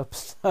heated up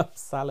some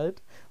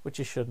salad, which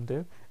you shouldn't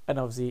do. And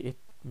obviously it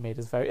made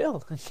us very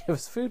ill and gave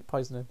us food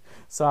poisoning.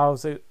 So I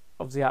was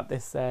obviously at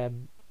this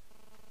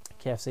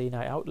KFC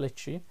night out,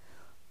 literally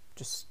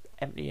just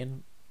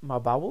emptying my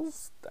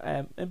bowels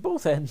in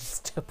both ends,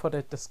 to put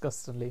it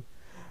disgustingly.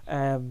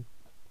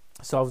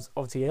 So I was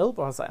obviously ill,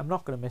 but I was like, I'm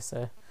not going to miss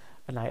a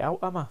night out,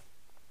 am I?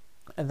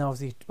 And then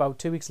obviously about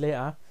 2 weeks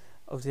later,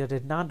 obviously I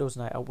did Nando's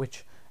night out,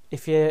 which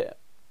if you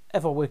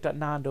ever worked at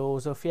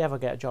Nando's or if you ever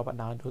get a job at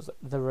Nando's,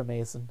 they're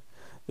amazing.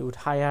 They would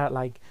hire,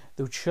 like,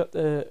 they would shut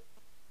the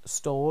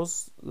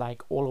stores,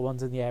 like all the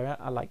ones in the area,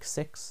 at like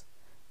 6,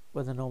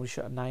 when they normally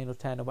shut at 9 or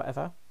 10 or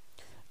whatever.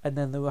 And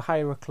then they would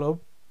hire a club.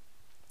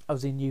 I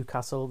was in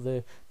Newcastle.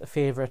 The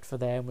favourite for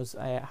them was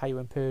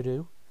hiring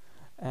Purdue.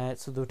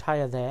 So they would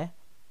hire there.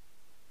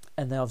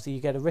 And then obviously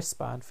you get a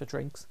wristband for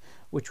drinks,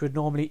 which would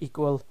normally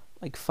equal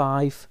like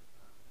 5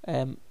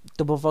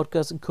 double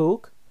vodkas and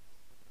Coke,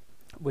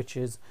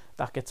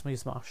 that gets me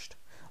smashed.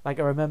 Like,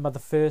 I remember the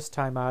first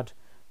time I'd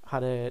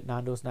had a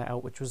Nando's night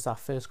out, which was that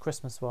first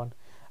Christmas one,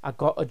 I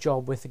got a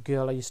job with a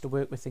girl I used to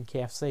work with in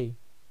KFC,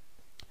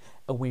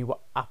 and we were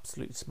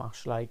absolutely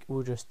smashed. Like, we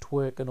were just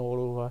twerking all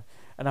over.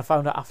 And I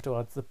found out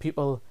afterwards, the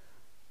people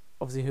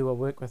obviously who I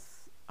worked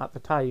with at the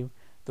time,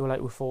 they were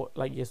like, we thought,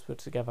 like, yes, we're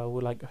together.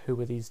 We're like, who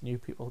are these new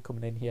people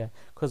coming in here?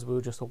 Because we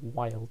were just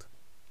wild.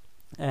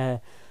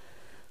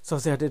 So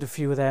obviously I did a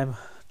few of them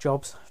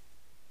jobs,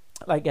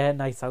 like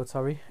nights out,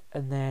 sorry.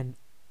 And then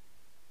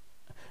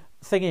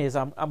the thing is,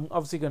 I'm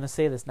obviously going to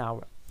say this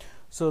now.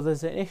 So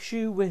there's an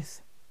issue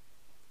with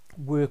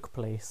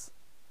workplace,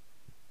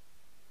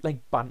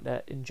 like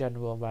banter in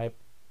general, right?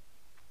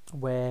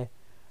 Where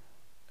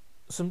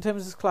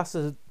sometimes it's classed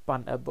as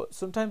banter, but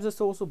sometimes it's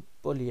also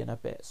bullying a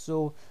bit.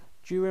 So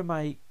during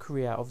my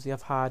career, obviously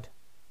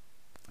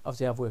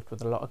I've worked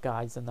with a lot of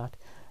guys and that,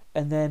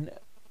 and then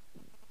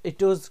it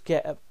does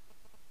get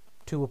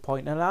to a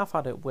point, and I've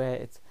had it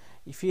where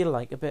you feel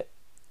like a bit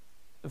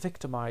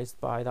victimized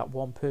by that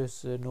one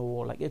person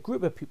or like a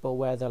group of people,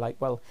 where they're like,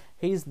 well,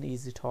 he's an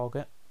easy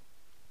target,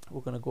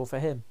 we're going to go for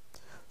him.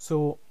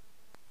 So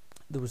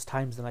there was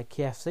times in like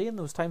KFC and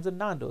there was times in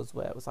Nando's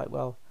where it was like,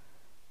 well,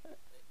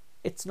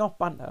 it's not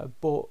banter,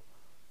 but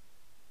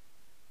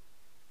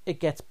it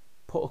gets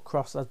put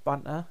across as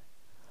banter,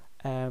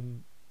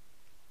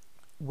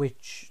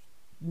 which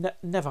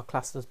never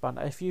classed as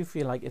banter. If you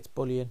feel like it's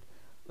bullying,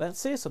 then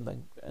say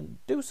something and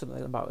do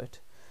something about it.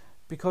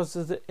 Because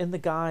in the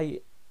guy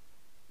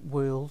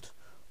world,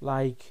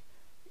 like,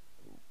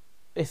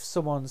 if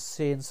someone's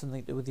saying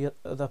something to the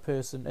other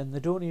person and they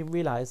don't even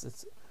realise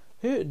it's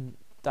hurting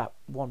that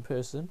one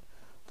person,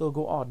 they'll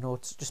go, oh no,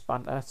 it's just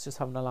banter, it's just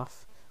having a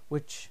laugh,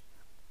 which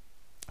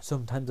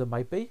sometimes it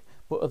might be,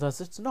 but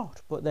others it's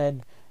not. But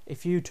then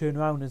if you turn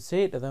around and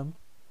say to them,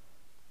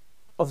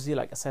 obviously,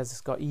 like I said,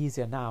 it's got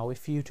easier now.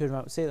 If you turn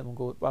around and say to them and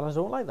go, well, I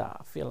don't like that,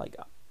 I feel like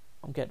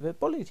I'm getting a bit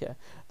bullied here,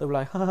 they'll be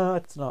like, haha,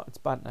 it's not, it's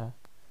banter,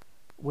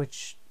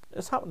 which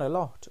has happened a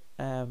lot.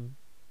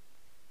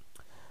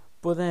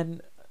 But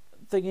then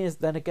thing is,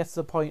 then it gets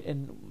to the point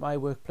in my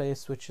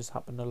workplace, which has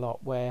happened a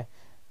lot, where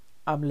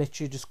I'm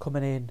literally just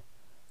coming in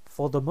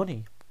for the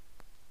money.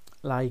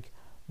 Like,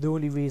 the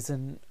only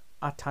reason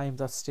at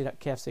times I stayed at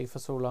KFC for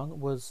so long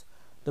was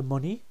the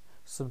money.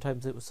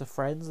 Sometimes it was the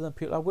friends and the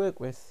people I work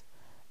with.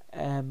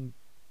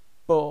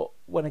 But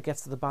when it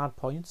gets to the bad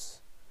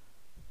points,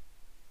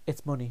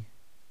 it's money.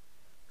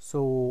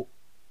 So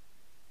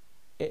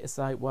it's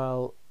like,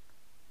 well,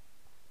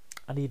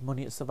 I need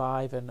money to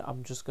survive, and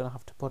I'm just going to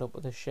have to put up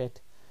with this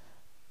shit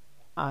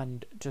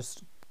and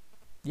just,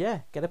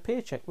 get a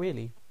paycheck,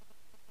 really.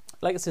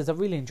 Like I said, I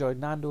really enjoyed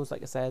Nando's,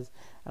 like I said,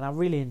 and I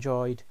really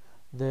enjoyed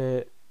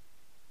the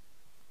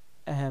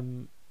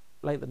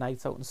like the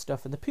nights out and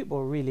stuff, and the people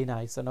were really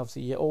nice. And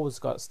obviously you always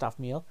got a staff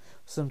meal.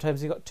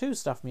 Sometimes you got 2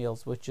 staff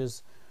meals, which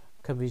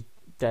can be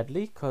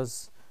deadly,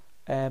 because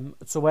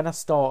so when I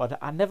started,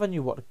 I never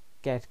knew what to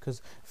get,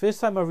 because first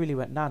time I really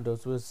went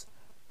Nando's was,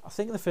 I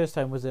think the first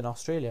time was in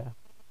Australia,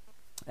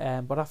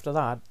 but after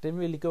that didn't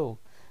really go.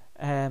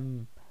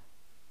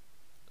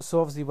 So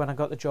obviously when I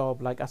got the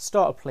job, like, I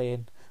started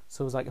plain,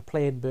 so it was like a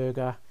plain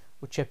burger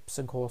with chips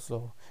and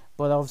coleslaw.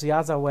 But obviously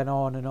as I went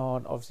on and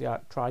on, obviously I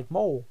tried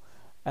more,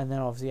 and then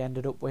obviously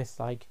ended up with,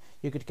 like,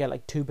 you could get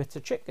like 2 bits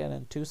of chicken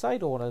and 2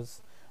 side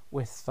orders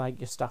with like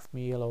your staff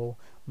meal. Or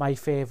my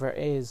favourite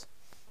is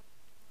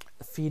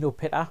Fino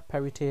Pitta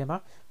Peri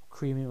Tema,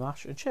 creamy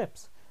mash and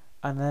chips.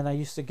 And then I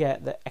used to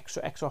get the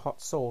extra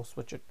hot sauce,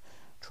 which I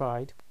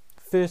tried.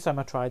 First time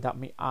I tried that,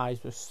 my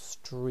eyes were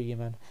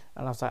streaming,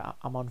 and I was like,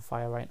 I'm on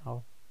fire right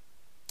now.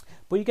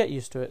 But you get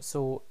used to it.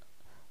 So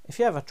if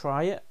you ever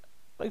try it,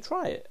 like,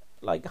 try it.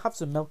 Like, have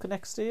some milk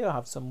next to you, or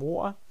have some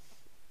water,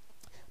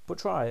 but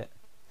try it.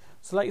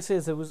 So like I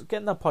says, it was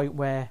getting that point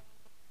where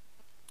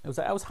it was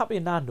like I was happy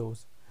in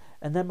Nando's,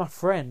 and then my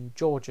friend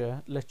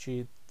Georgia,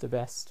 literally the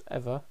best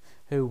ever,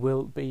 who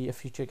will be a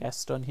future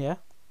guest on here,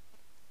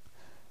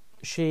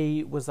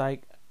 she was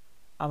like,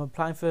 I'm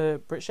applying for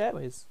British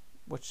Airways,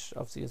 which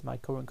obviously is my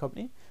current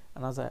company.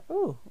 And I was like,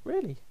 oh,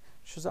 really?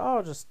 She was like,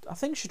 oh, I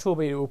think she told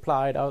me to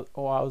apply,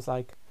 or I was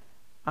like,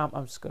 I'm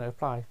just going to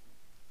apply.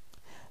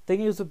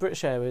 Thing is with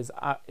British Airways,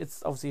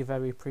 it's obviously a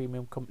very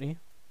premium company,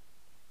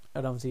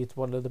 and obviously it's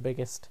one of the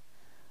biggest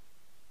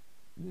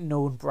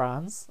known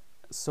brands.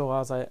 So I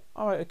was like,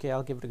 all right, okay,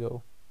 I'll give it a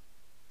go.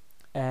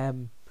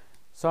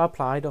 So I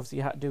applied. Obviously,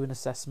 you had to do an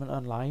assessment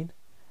online,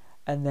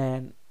 and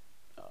then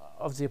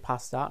obviously I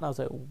passed that, and I was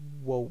like,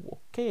 whoa,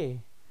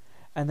 okay.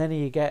 And then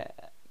you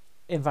get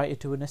invited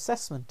to an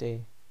assessment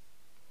day.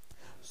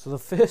 So the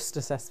first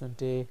assessment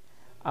day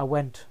I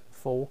went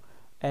for,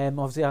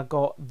 obviously I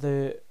got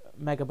the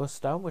Megabus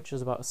down, which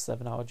is about a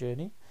 7-hour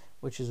journey,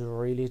 which is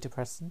really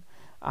depressing.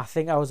 I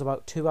think I was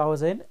about 2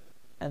 hours in,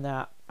 and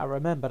I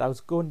remembered I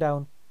was going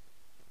down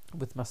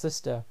with my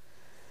sister,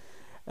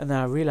 and then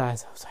I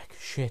realised, I was like,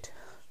 shit,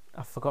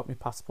 I forgot my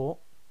passport.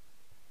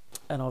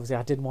 And obviously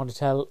I didn't want to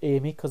tell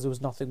Amy because there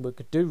was nothing we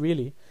could do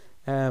really.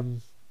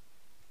 And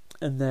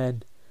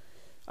then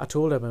I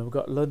told her when we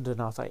got to London,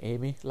 I was like,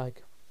 Amy,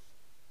 like,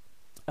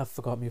 I've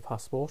forgotten my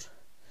passport.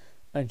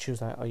 And she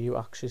was like, are you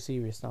actually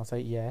serious? And I was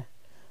like, yeah.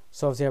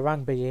 So obviously I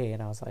rang BA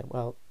and I was like,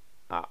 well,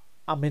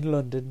 I'm in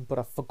London, but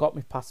I forgot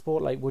my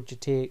passport. Like, would you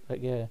take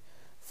like a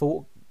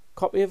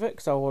photocopy of it?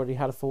 Because I already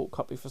had a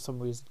photocopy for some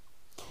reason.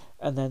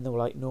 And then they were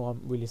like, no,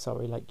 I'm really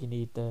sorry. Like, you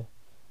need the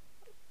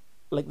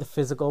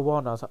physical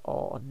one. I was like,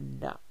 oh,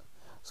 nah.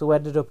 So we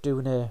ended up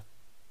doing a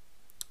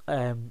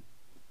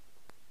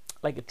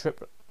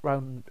trip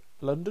around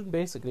London,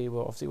 basically. We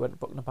obviously went to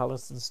Buckingham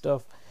Palace and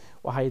stuff.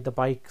 We hired the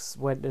bikes,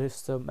 went to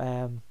some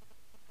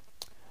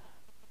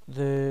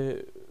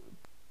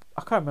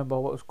I can't remember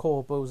what it was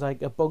called, but it was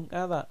like a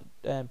bunker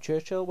that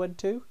Churchill went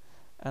to,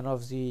 and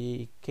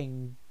obviously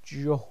King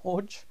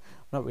George,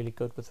 I'm not really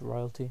good with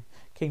royalty,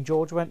 King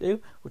George went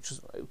to, which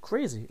was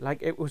crazy.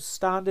 Like, it was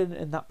standing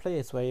in that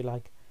place where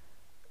like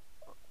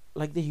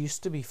they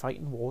used to be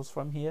fighting wars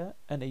from here,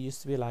 and it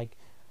used to be like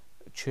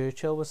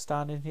Churchill was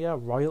standing here,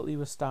 royalty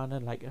was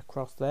standing like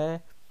across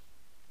there.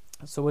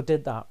 So we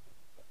did that,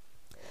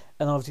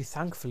 and obviously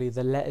thankfully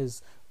the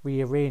letters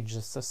rearranged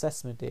this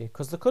assessment day,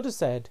 because they could have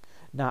said,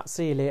 nah,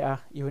 see you later,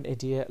 you're an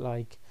idiot,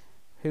 like,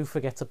 who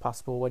forgets a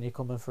passport when you're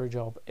coming for a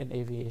job in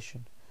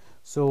aviation?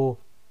 So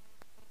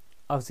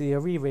obviously I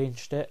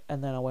rearranged it,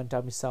 and then I went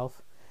down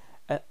myself,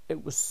 and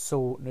it was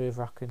so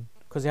nerve-wracking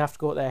because you have to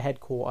go to their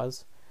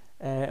headquarters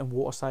in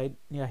Waterside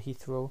near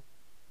Heathrow,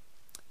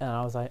 and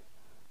I was like,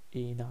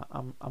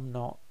 I'm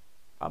not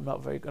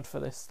very good for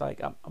this, like,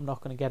 I'm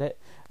not going to get it.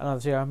 And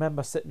obviously I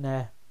remember sitting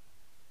there,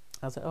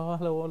 I was like, oh,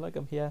 hello, like,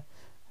 I'm here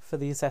for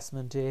the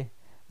assessment day.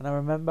 And I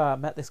remember I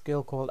met this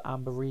girl called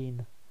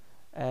Amberine,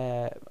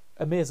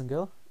 amazing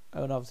girl,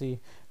 and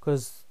obviously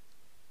because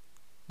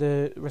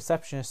the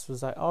receptionist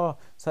was like, oh,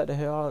 said to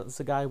her, oh, there's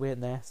a guy waiting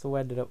there, so we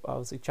ended up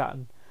obviously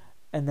chatting.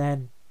 And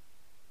then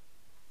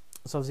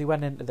so obviously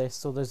went into this,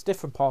 so there's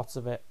different parts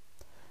of it.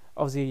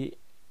 Obviously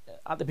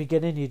at the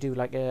beginning you do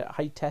like a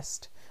height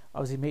test,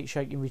 obviously make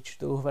sure you can reach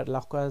the overhead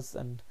lockers,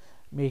 and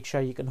make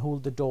sure you can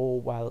hold the door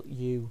while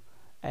you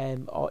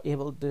are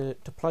able to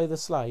deploy the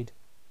slide.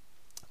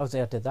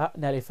 Obviously I did that,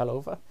 nearly fell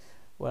over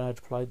when I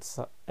deployed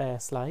the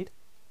slide.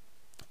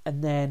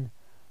 And then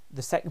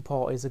the second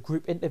part is a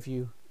group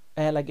interview,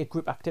 like a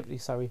group activity,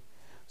 sorry.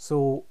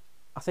 So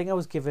I think I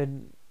was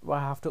given, I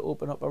have to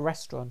open up a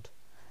restaurant,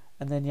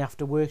 and then you have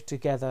to work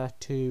together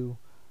to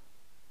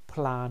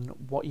plan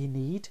what you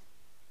need,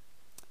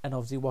 and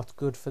obviously what's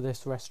good for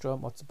this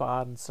restaurant, what's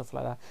bad, and stuff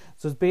like that.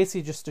 So it's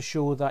basically just to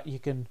show that you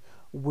can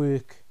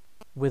work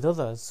with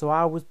others. So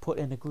I was put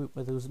in a group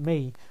where there was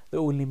me, the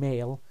only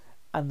male,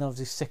 and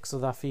obviously 6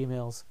 other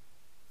females.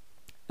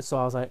 So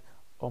I was like,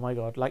 oh my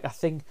god, like, I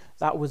think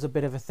that was a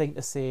bit of a thing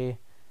to say,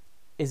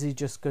 is he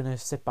just going to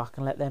sit back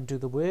and let them do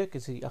the work?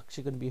 Is he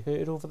actually going to be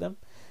heard over them?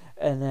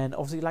 And then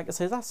obviously, like I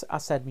said, I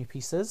said me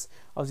pieces.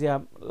 Obviously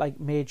I like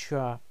made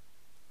sure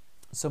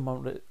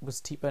someone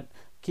was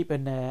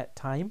keeping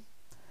time.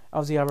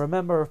 Obviously I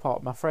remember a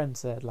part my friend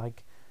said,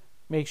 like,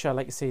 make sure,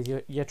 like I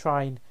said, you're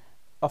trying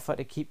offer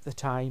to keep the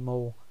time,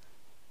 or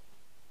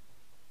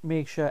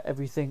make sure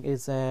everything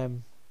is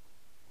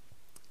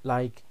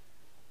like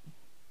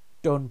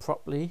done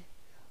properly.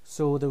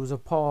 So there was a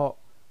part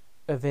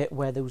of it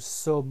where there was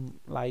some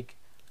like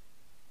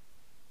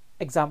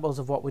examples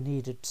of what we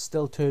needed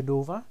still turned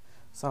over.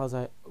 So I was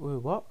like,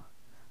 wait, what?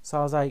 So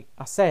I was like,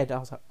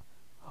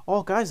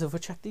 oh guys, have we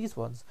checked these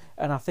ones?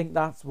 And I think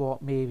that's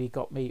what maybe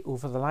got me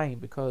over the line,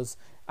 because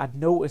I'd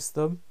noticed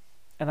them,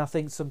 and I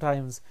think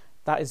sometimes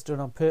that is done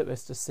on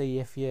purpose to see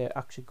if you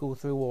actually go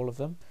through all of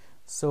them.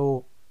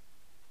 So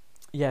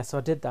yeah, so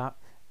I did that,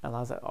 and I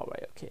was like, all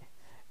right, okay.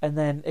 And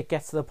then it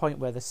gets to the point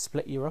where they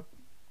split you up.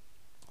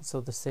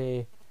 So they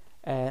say,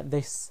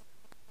 this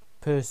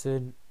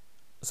person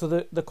so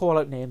they call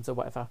out names or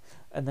whatever,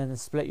 and then they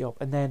split you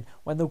up. And then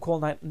when they were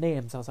calling out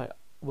names, I was like,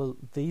 well,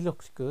 they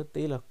look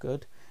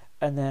good.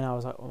 And then I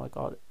was like, oh my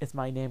god, it's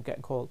my name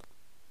getting called.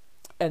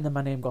 And then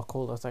my name got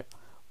called. I was like,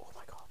 oh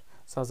my god.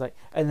 So I was like,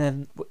 and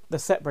then they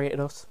separated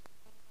us,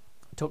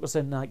 took us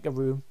in like a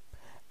room,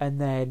 and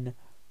then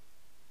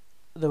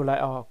they were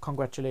like, oh,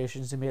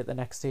 congratulations, you made it the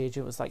next stage.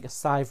 It was like a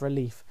sigh of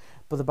relief.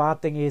 But the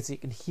bad thing is you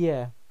can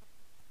hear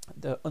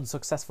the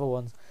unsuccessful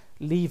ones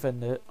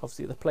leaving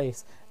obviously the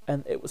place,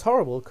 and it was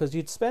horrible because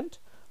you'd spent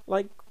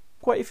like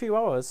quite a few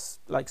hours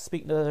like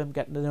speaking to them,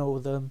 getting to know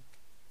them,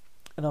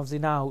 and obviously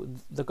now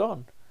they're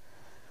gone.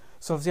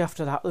 So obviously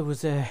after that there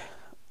was a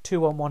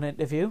 2-on-1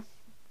 interview,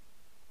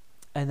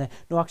 and then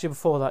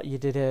before that you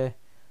did a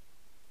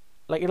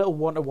little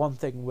 1-to-1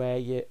 thing where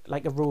you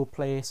like a role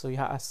play, so you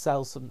had to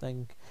sell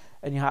something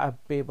and you had to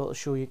be able to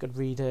show you could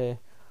read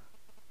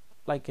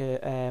what's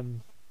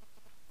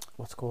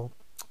it called,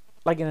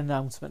 like an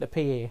announcement, a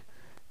PA.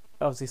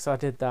 Obviously, so I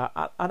did that.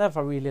 I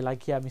never really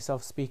hear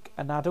myself speak,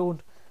 and I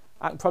can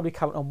probably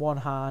count on one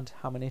hand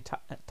how many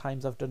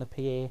times I've done a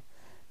PA,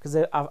 because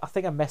I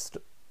think I messed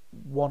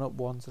one up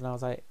once, and I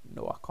was like,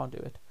 no, I can't do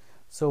it.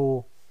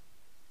 So,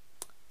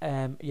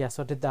 so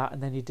I did that,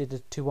 and then you did a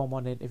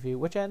 2-on-1 interview,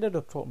 which I ended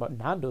up talking about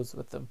Nando's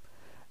with them,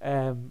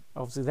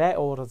 obviously their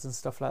orders and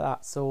stuff like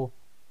that. So,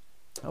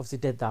 obviously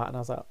did that, and I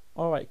was like,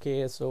 all right,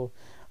 okay, so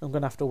I'm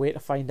gonna have to wait to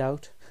find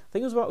out. I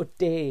think it was about a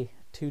day,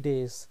 2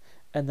 days,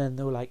 and then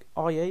they were like,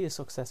 oh yeah, you're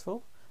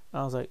successful.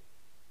 And I was like,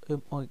 oh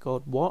my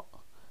god, what?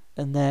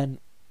 And then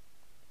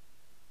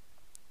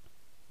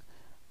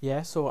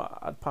so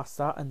I'd passed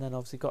that, and then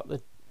obviously got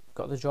the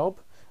job.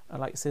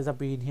 And like it says, I've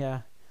been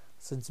here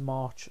since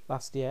March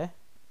last year,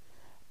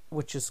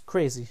 which is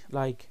crazy.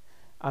 Like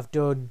I've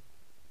done,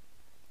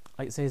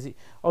 like it says,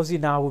 obviously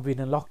now we've been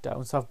in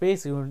lockdown, so I've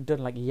basically done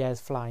like a year's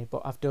flying,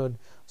 but I've done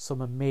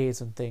some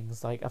amazing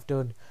things. Like I've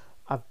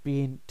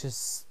been to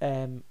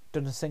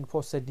done a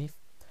Singapore Sydney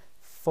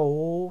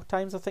 4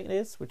 times, I think it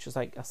is, which is,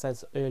 like I said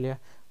earlier,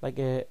 like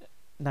a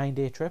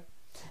 9-day trip.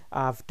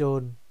 I've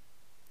done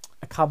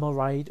a camel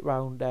ride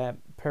around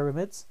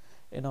pyramids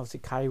in obviously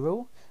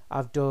Cairo.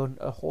 I've done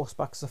a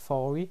horseback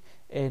safari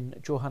in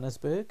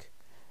Johannesburg.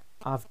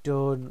 I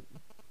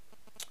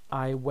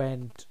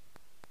went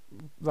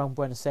around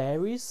Buenos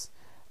Aires.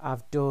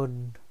 I've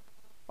done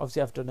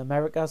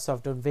America, so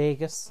I've done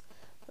Vegas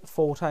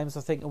 4 times,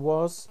 I think it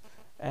was.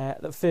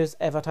 The first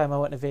ever time I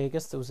went to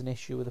Vegas, there was an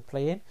issue with the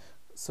plane,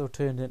 so it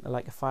turned into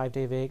like a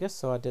 5-day Vegas.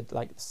 So I did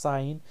like the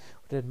Sign,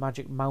 we did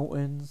Magic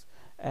Mountains,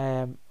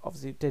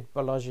 obviously did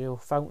Bellagio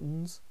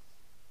fountains.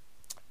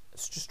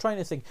 It's just trying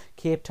to think.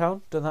 Cape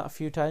Town, done that a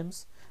few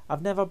times.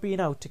 I've never been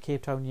out to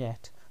Cape Town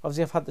yet.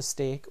 Obviously I've had the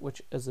steak,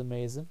 which is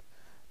amazing.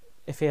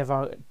 If you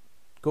ever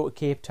go to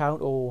Cape Town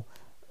or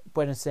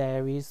Buenos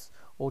Aires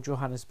or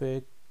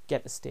Johannesburg,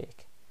 get the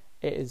steak.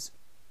 It is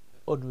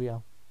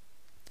unreal.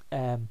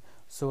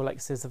 So like I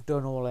says, I've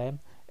done all them.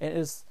 It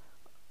is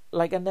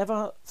like I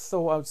never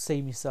thought I would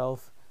see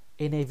myself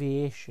in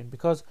aviation,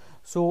 because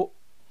so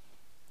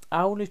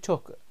I only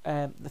took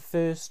the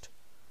first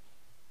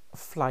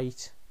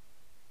flight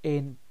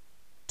in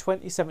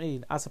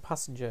 2017 as a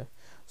passenger.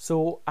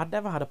 So I'd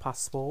never had a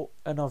passport,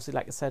 and obviously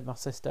like I said, my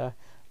sister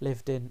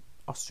lived in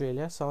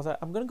Australia, so I was like,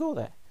 I'm going to go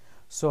there.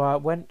 So I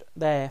went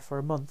there for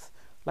a month.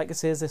 Like I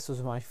says, this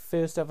was my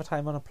first ever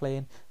time on a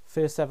plane,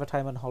 first ever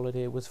time on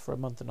holiday was for a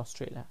month in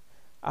Australia.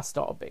 I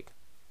started big.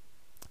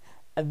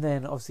 And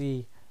then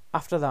obviously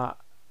after that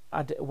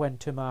I went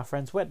to my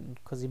friend's wedding,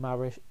 because he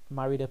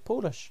married a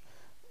Polish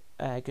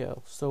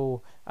girl.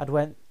 So I'd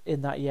went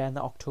in that year, in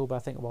that October I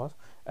think it was,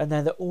 and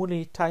then the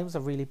only times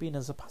I've really been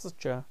as a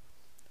passenger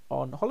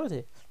on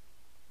holiday.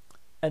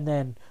 And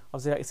then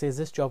obviously like I say,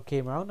 this job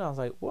came around and I was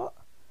like, what?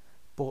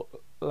 But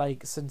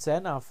like since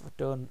then I've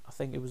done, I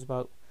think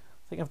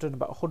I've done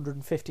about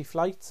 150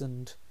 flights,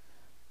 and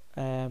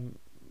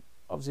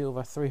obviously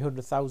over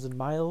 300,000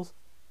 miles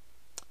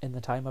in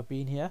the time I've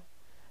been here.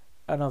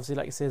 And obviously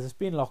like I say, there's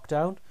been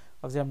lockdown.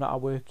 Obviously I'm not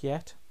at work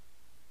yet,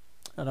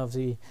 and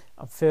obviously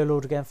I'm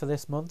furloughed again for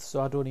this month,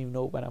 so I don't even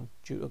know when I'm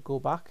due to go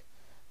back,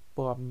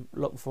 but I'm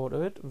looking forward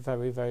to it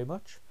very, very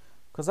much,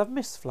 because I've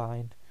missed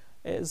flying.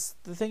 The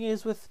thing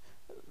is with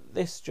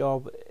this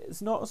job,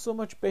 it's not so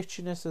much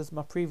bitchiness as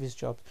my previous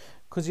jobs,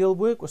 because you'll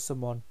work with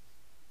someone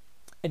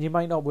and you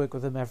might not work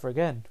with them ever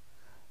again,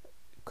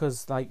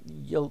 because like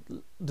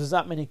there's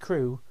that many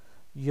crew,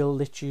 you'll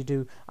literally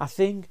do, I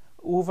think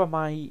over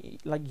my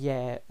like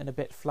year and a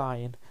bit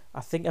flying,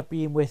 I think I've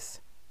been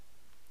with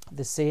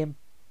the same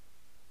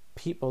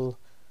people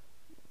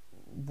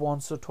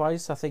once or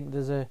twice. I think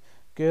there's a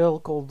girl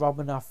called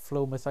Robin I've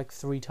flown with like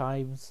 3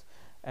 times.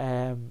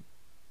 A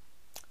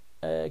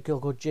girl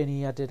called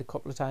Ginny I did a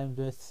couple of times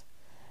with,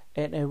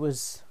 and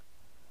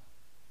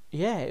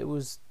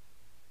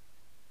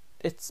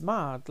it's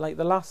mad. Like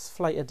the last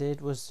flight I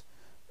did was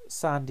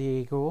San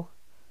Diego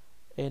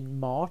in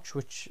March,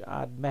 which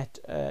I'd met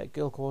a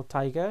girl called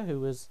Tiger,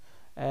 who was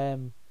a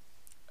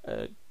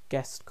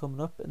guest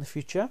coming up in the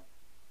future.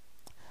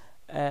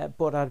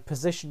 but I'd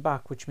positioned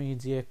back, which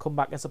means you come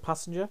back as a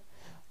passenger,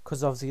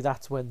 because obviously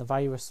that's when the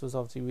virus was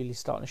obviously really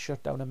starting to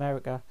shut down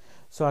America.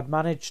 So I'd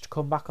managed to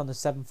come back on the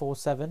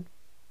 747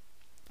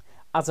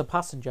 as a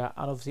passenger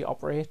and obviously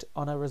operate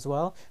on her as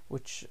well,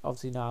 which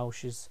obviously now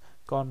she's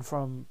gone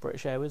from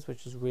British Airways,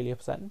 which is really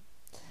upsetting,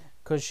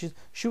 because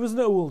she was an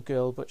old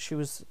girl, but she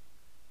was,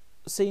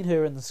 seeing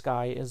her in the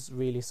sky is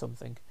really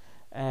something.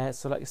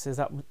 So like I said,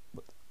 that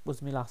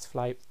was my last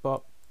flight,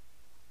 but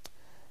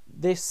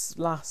this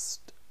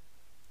last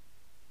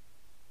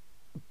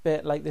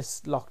bit, like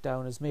this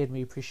lockdown, has made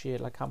me appreciate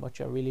like how much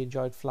I really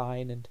enjoyed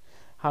flying and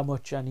how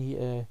much I need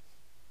to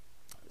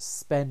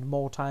spend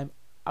more time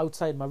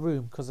outside my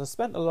room, because I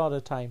spent a lot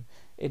of time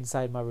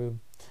inside my room,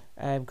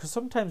 because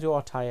sometimes you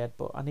are tired,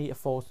 but I need to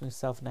force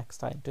myself next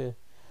time to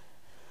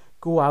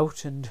go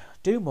out and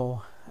do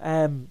more.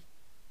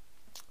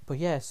 But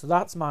yeah, so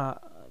that's my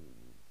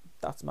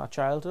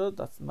childhood,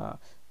 that's my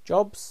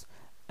jobs,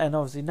 and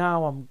obviously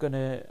now I'm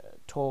gonna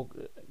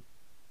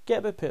get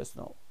a bit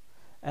personal,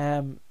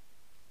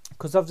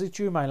 because obviously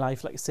during my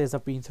life, like I says,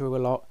 I've been through a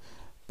lot,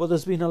 but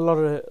there's been a lot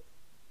of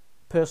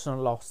personal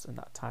loss in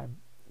that time,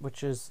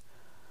 which is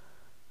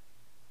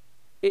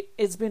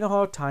it's been a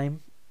hard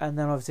time. And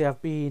then obviously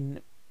I've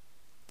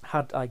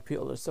had like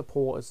people that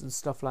supporters and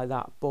stuff like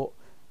that, but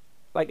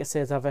like I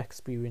said, I've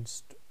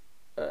experienced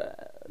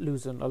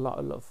losing a lot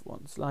of loved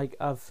ones. Like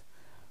we're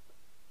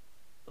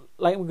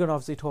going to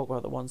obviously talk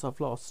about the ones I've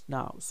lost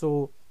now.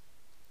 So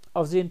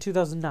obviously in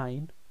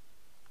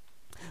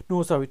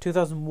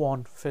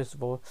 2001, first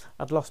of all,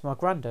 I'd lost my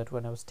granddad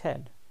when I was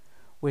 10,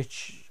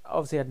 which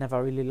obviously I'd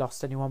never really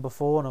lost anyone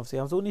before, and obviously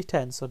I was only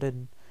 10, so I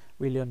didn't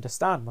really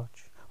understand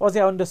much.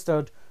 Obviously I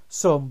understood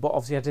some, but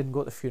obviously I didn't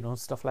go to the funeral and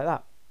stuff like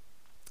that.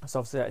 So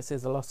obviously it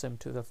says I lost him in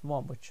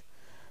 2001, which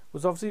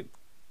was obviously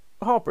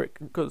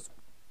heartbreaking, because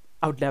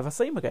I would never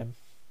see him again.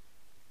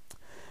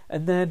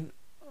 And then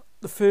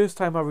the first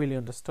time I really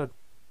understood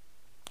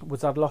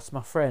was I'd lost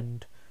my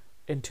friend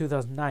in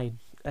 2009,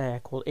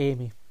 called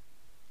Amy.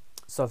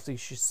 So obviously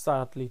she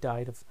sadly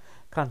died of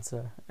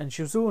cancer, and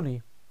she was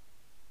only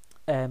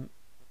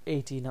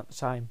 18 at the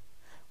time,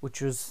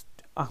 which was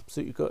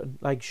absolutely good.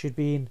 Like, she'd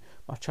been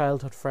my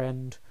childhood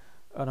friend,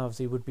 and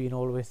obviously we'd been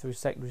all the way through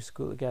secondary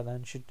school together,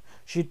 and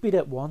she'd beat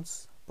it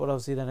once, but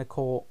obviously then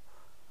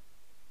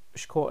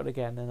she caught it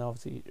again, and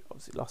obviously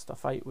lost her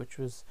fight, which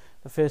was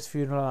the first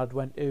funeral I'd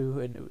went to,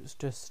 and it was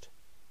just,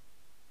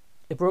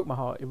 it broke my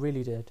heart, it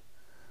really did.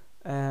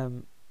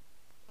 And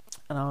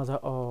I was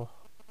like, oh,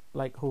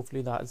 like,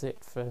 hopefully that is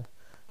it for,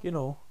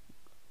 a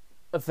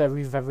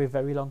very, very,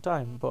 very long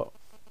time. But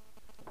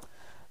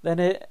then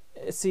it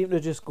seemed to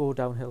just go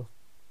downhill.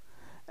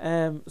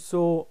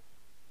 So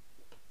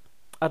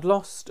I'd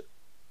lost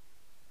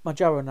my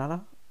Jarrow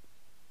Nana,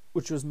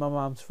 which was my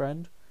mum's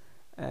friend.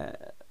 I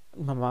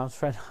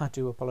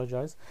do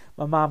apologise.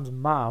 My mum's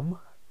mum,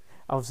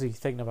 obviously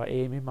thinking about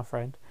Amy, my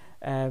friend.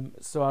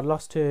 So I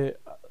lost her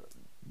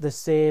the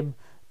same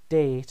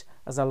date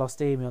as I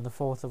lost Amy, on the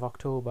 4th of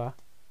October.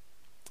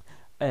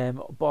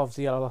 But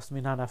obviously I lost my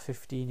Nana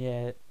 15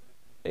 year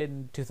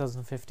in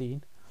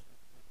 2015,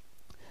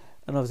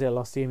 and obviously I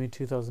lost Amy in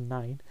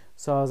 2009.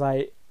 So I was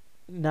like,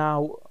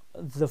 now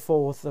the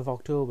 4th of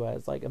October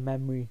is like a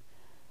memory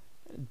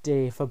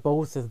day for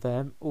both of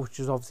them, which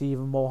is obviously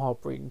even more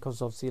heartbreaking,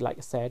 because obviously, like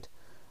I said,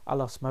 I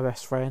lost my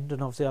best friend,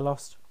 and obviously I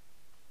lost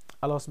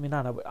my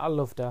Nana, but I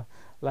loved her.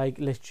 Like,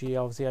 literally,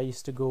 obviously I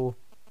used to go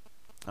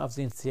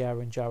obviously in Sierra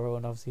and Jarrow,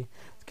 and obviously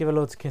give her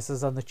loads of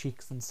kisses on the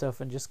cheeks and stuff,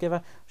 and just give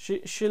her,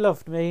 she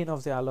loved me, and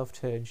obviously I loved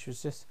her, and she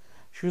was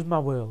my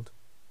world.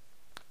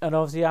 And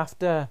obviously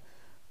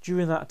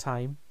during that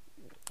time,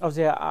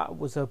 obviously I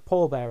was a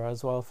pallbearer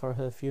as well for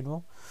her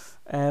funeral,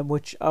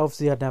 which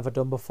obviously I'd never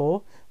done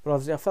before, but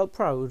obviously I felt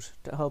proud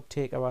to help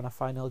take her on a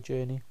final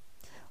journey.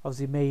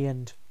 Obviously me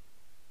and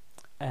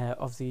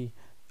obviously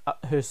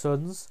her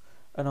sons,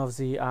 and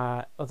obviously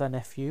our other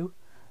nephew,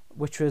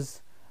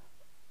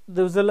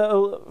 there was a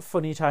little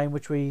funny time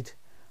which we'd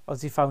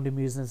obviously found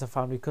amusing as a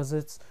family, because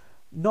it's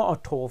not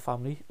a tall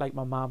family like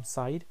my mum's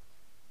side.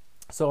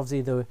 So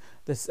obviously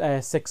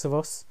the 6 of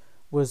us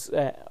was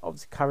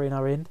obviously carrying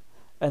her in,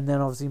 and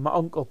then obviously my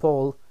uncle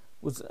Paul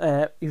was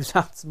he was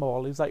that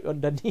small, he was like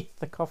underneath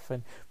the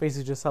coffin,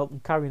 basically just helping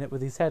carrying it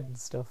with his head and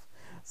stuff.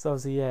 So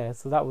obviously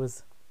so that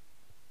was,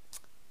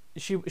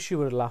 she would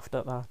have laughed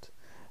at that.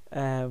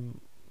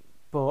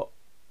 But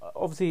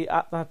obviously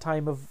at that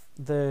time of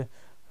the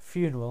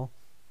funeral,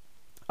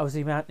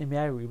 obviously my Auntie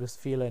Mary was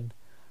feeling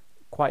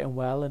quite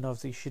unwell, and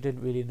obviously she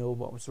didn't really know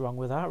what was wrong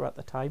with her at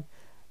the time,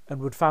 and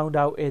would found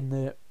out in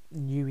the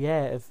new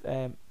year of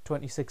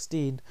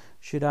 2016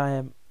 she'd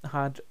had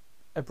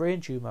a brain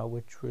tumour,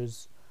 which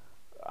was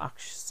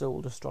actually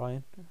soul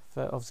destroying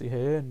for obviously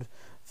her and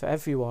for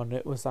everyone.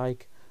 It was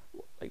like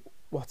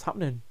what's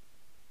happening,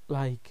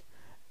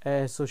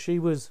 so she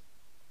was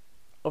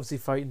obviously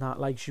fighting that.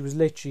 Like, she was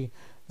literally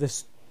the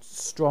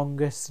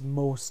strongest,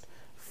 most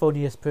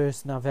funniest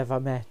person I've ever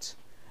met.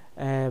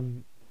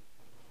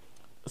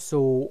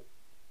 So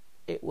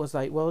it was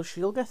like, well,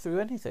 she'll get through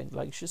anything,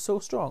 like, she's so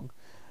strong.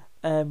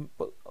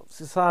 But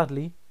obviously,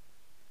 sadly,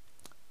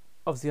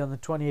 obviously on the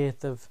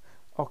 28th of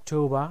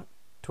October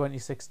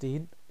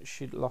 2016,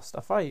 she lost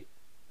a fight,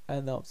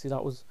 and obviously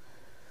that was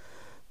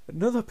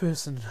another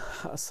person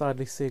I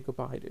sadly say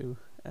goodbye to.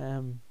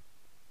 And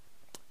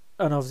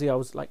obviously I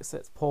was, like I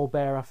said,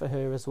 pallbearer for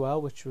her as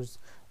well, which was,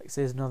 like I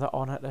say, is another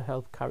honour to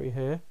help carry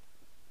her.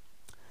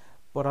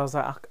 But I was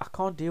like, I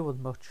can't deal with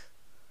much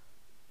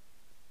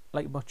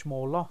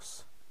more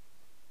loss.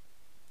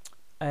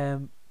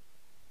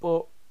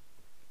 But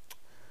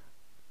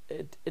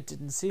it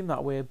didn't seem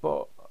that way.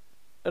 But,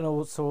 and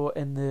also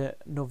in the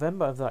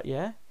November of that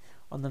year,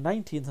 on the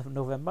 19th of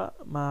November,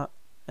 my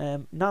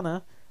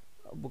Nana,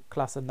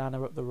 class of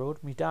Nana up the road,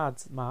 my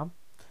dad's mum,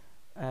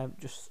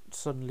 just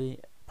suddenly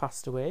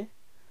passed away.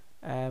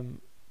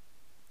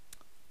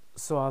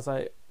 So I was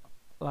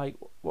like,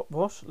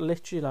 what?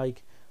 Literally,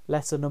 like,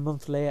 less than a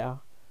month later,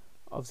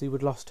 obviously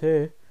we'd lost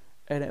her,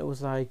 and it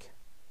was like,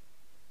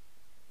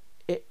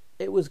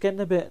 it was getting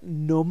a bit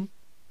numb,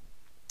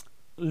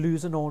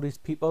 losing all these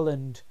people.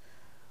 And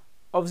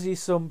obviously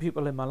some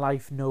people in my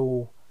life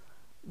know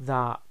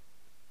that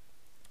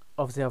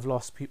obviously I've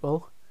lost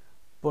people,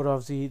 but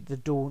obviously they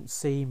don't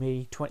see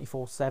me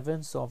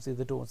 24/7, so obviously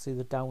they don't see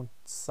the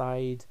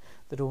downside.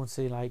 They don't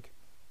see, like,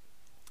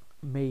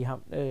 me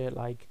having to,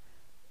 like,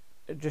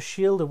 just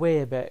shield away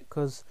a bit,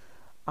 because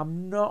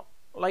I'm not,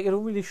 like, I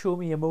don't really show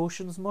me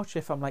emotions much.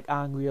 If I'm, like,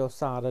 angry or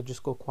sad, I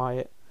just go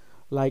quiet.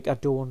 Like, I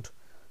don't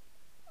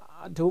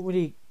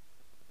really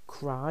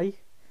cry,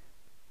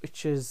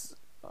 which is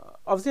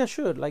obviously I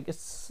should, like,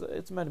 it's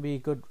meant to be a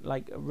good,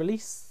 like,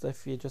 release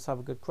if you just have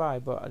a good cry.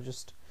 But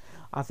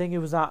I think it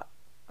was that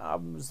I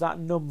was that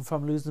numb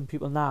from losing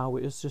people. Now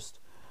it was just,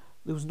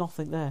 there was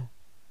nothing there.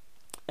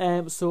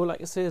 So like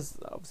it says,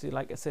 obviously,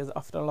 like it says,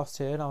 after I lost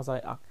her, and I was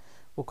like,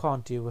 we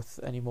can't deal with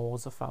any more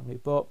as a family.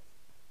 But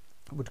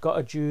we'd got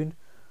a June,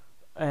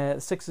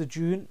 6th of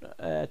June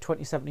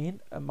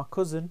 2017, and my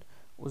cousin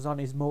was on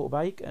his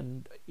motorbike,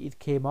 and he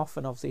came off,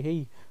 and obviously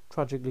he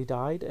tragically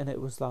died. And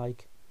it was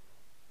like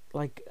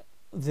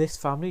this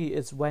family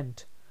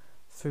went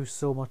through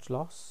so much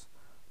loss.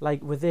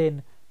 Like,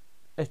 within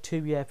a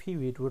 2-year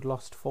period, we'd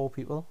lost 4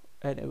 people,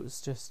 and it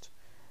was just,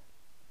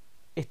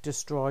 it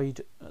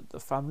destroyed the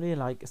family.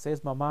 Like it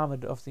says, my mum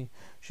had obviously,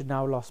 she'd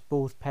now lost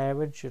both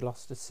parents. She'd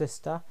lost a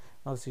sister,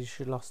 obviously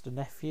she lost a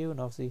nephew, and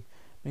obviously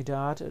my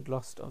dad had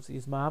lost obviously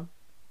his mum,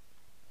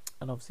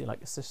 and obviously,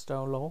 like, a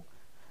sister-in-law.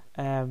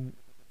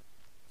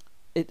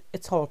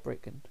 It's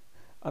heartbreaking,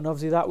 and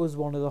obviously that was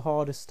one of the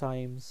hardest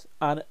times,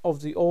 and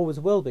obviously always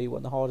will be one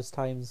of the hardest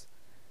times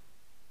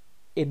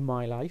in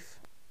my life.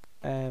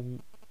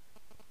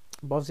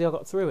 But obviously I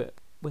got through it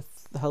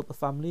with the help of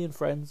family and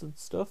friends and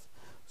stuff.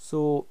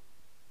 So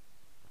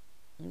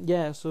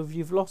yeah, so if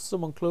you've lost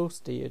someone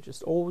close to you,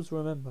 just always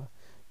remember,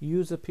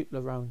 use the people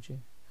around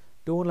you.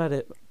 Don't let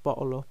it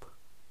bottle up,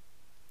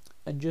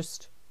 and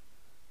just,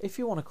 if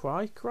you want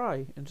to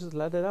cry and just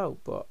let it out.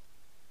 But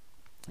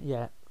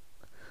yeah,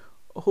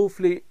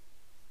 hopefully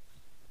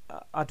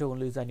I don't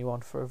lose anyone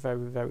for a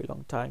very, very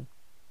long time.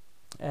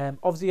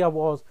 Obviously I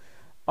was,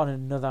 on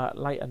another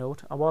lighter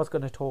note, I was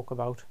going to talk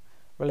about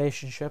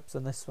relationships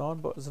in this one,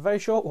 but it's a very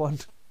short one.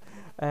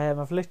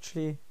 I've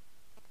literally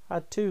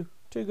had two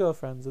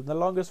girlfriends, and the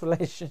longest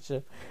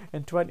relationship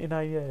in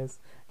 29 years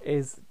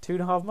is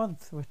 2.5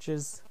 months, which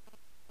is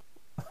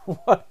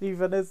what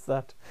even is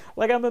that?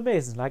 Like, I'm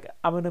amazing. Like,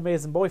 I'm an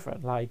amazing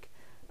boyfriend. Like,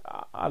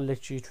 I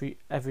literally treat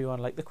everyone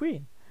like the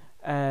queen.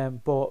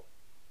 But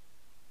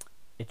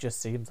it just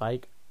seems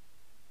like,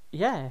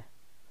 yeah,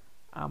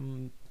 I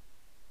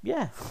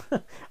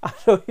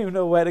don't even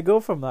know where to go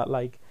from that.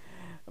 Like,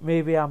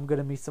 maybe I'm going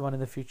to meet someone in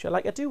the future.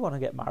 Like, I do want to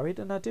get married,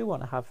 and I do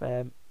want to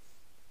have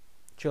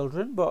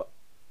children, but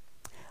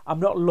I'm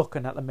not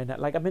looking at the minute.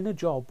 Like, I'm in a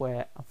job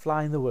where I'm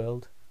flying the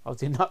world.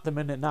 Obviously not the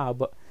minute now,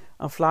 but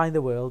I'm flying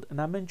the world,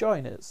 and I'm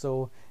enjoying it.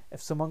 So if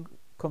someone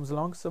comes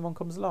along, someone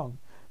comes along.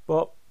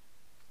 But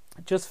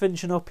just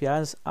finishing up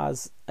here,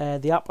 as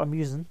the app I'm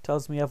using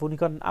tells me I've only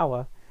got an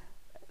hour,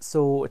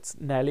 so it's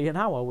nearly an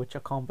hour, which I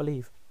can't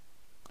believe.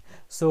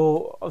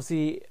 So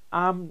obviously,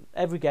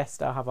 every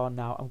guest I have on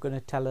now, I'm going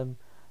to tell them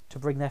to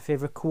bring their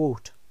favourite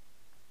quote,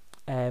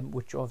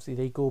 which obviously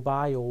they go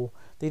by or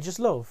they just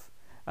love.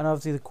 And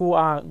obviously the quote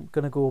I'm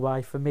going to go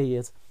by for me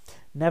is,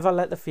 never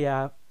let the fear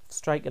of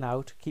striking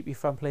out keep you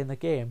from playing the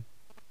game.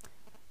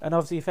 And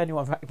obviously, if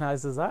anyone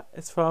recognises that,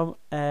 it's from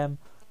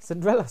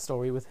Cinderella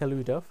story with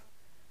Hilary Duff,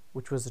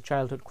 which was a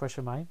childhood crush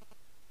of mine.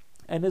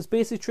 And it's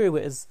basically true.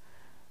 It is,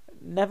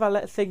 never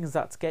let things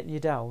that's getting you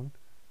down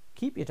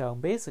keep you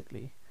down,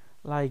 basically.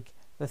 Like,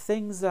 the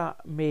things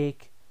that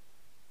make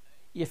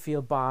you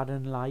feel bad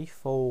in life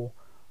or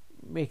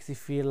makes you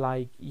feel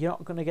like you're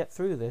not going to get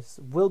through this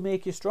will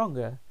make you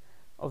stronger.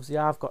 Obviously,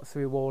 I've got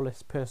through all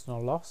this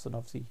personal loss, and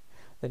obviously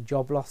then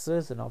job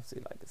losses, and obviously,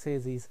 like I say,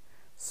 these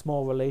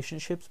small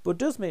relationships, but it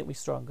does make me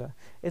stronger.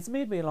 It's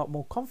made me a lot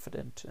more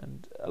confident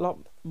and a lot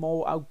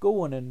more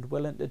outgoing and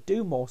willing to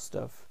do more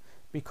stuff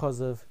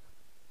because of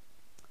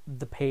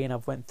the pain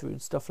I've went through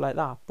and stuff like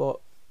that.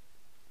 But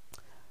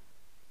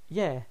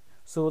yeah,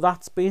 So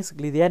that's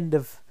basically the end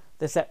of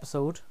this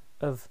episode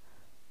of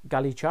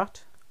Galley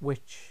Chat,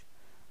 which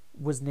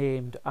was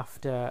named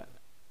after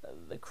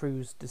the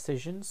crew's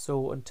decision.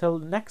 So until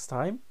next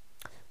time,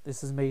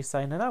 this is me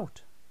signing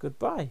out.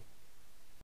 Goodbye.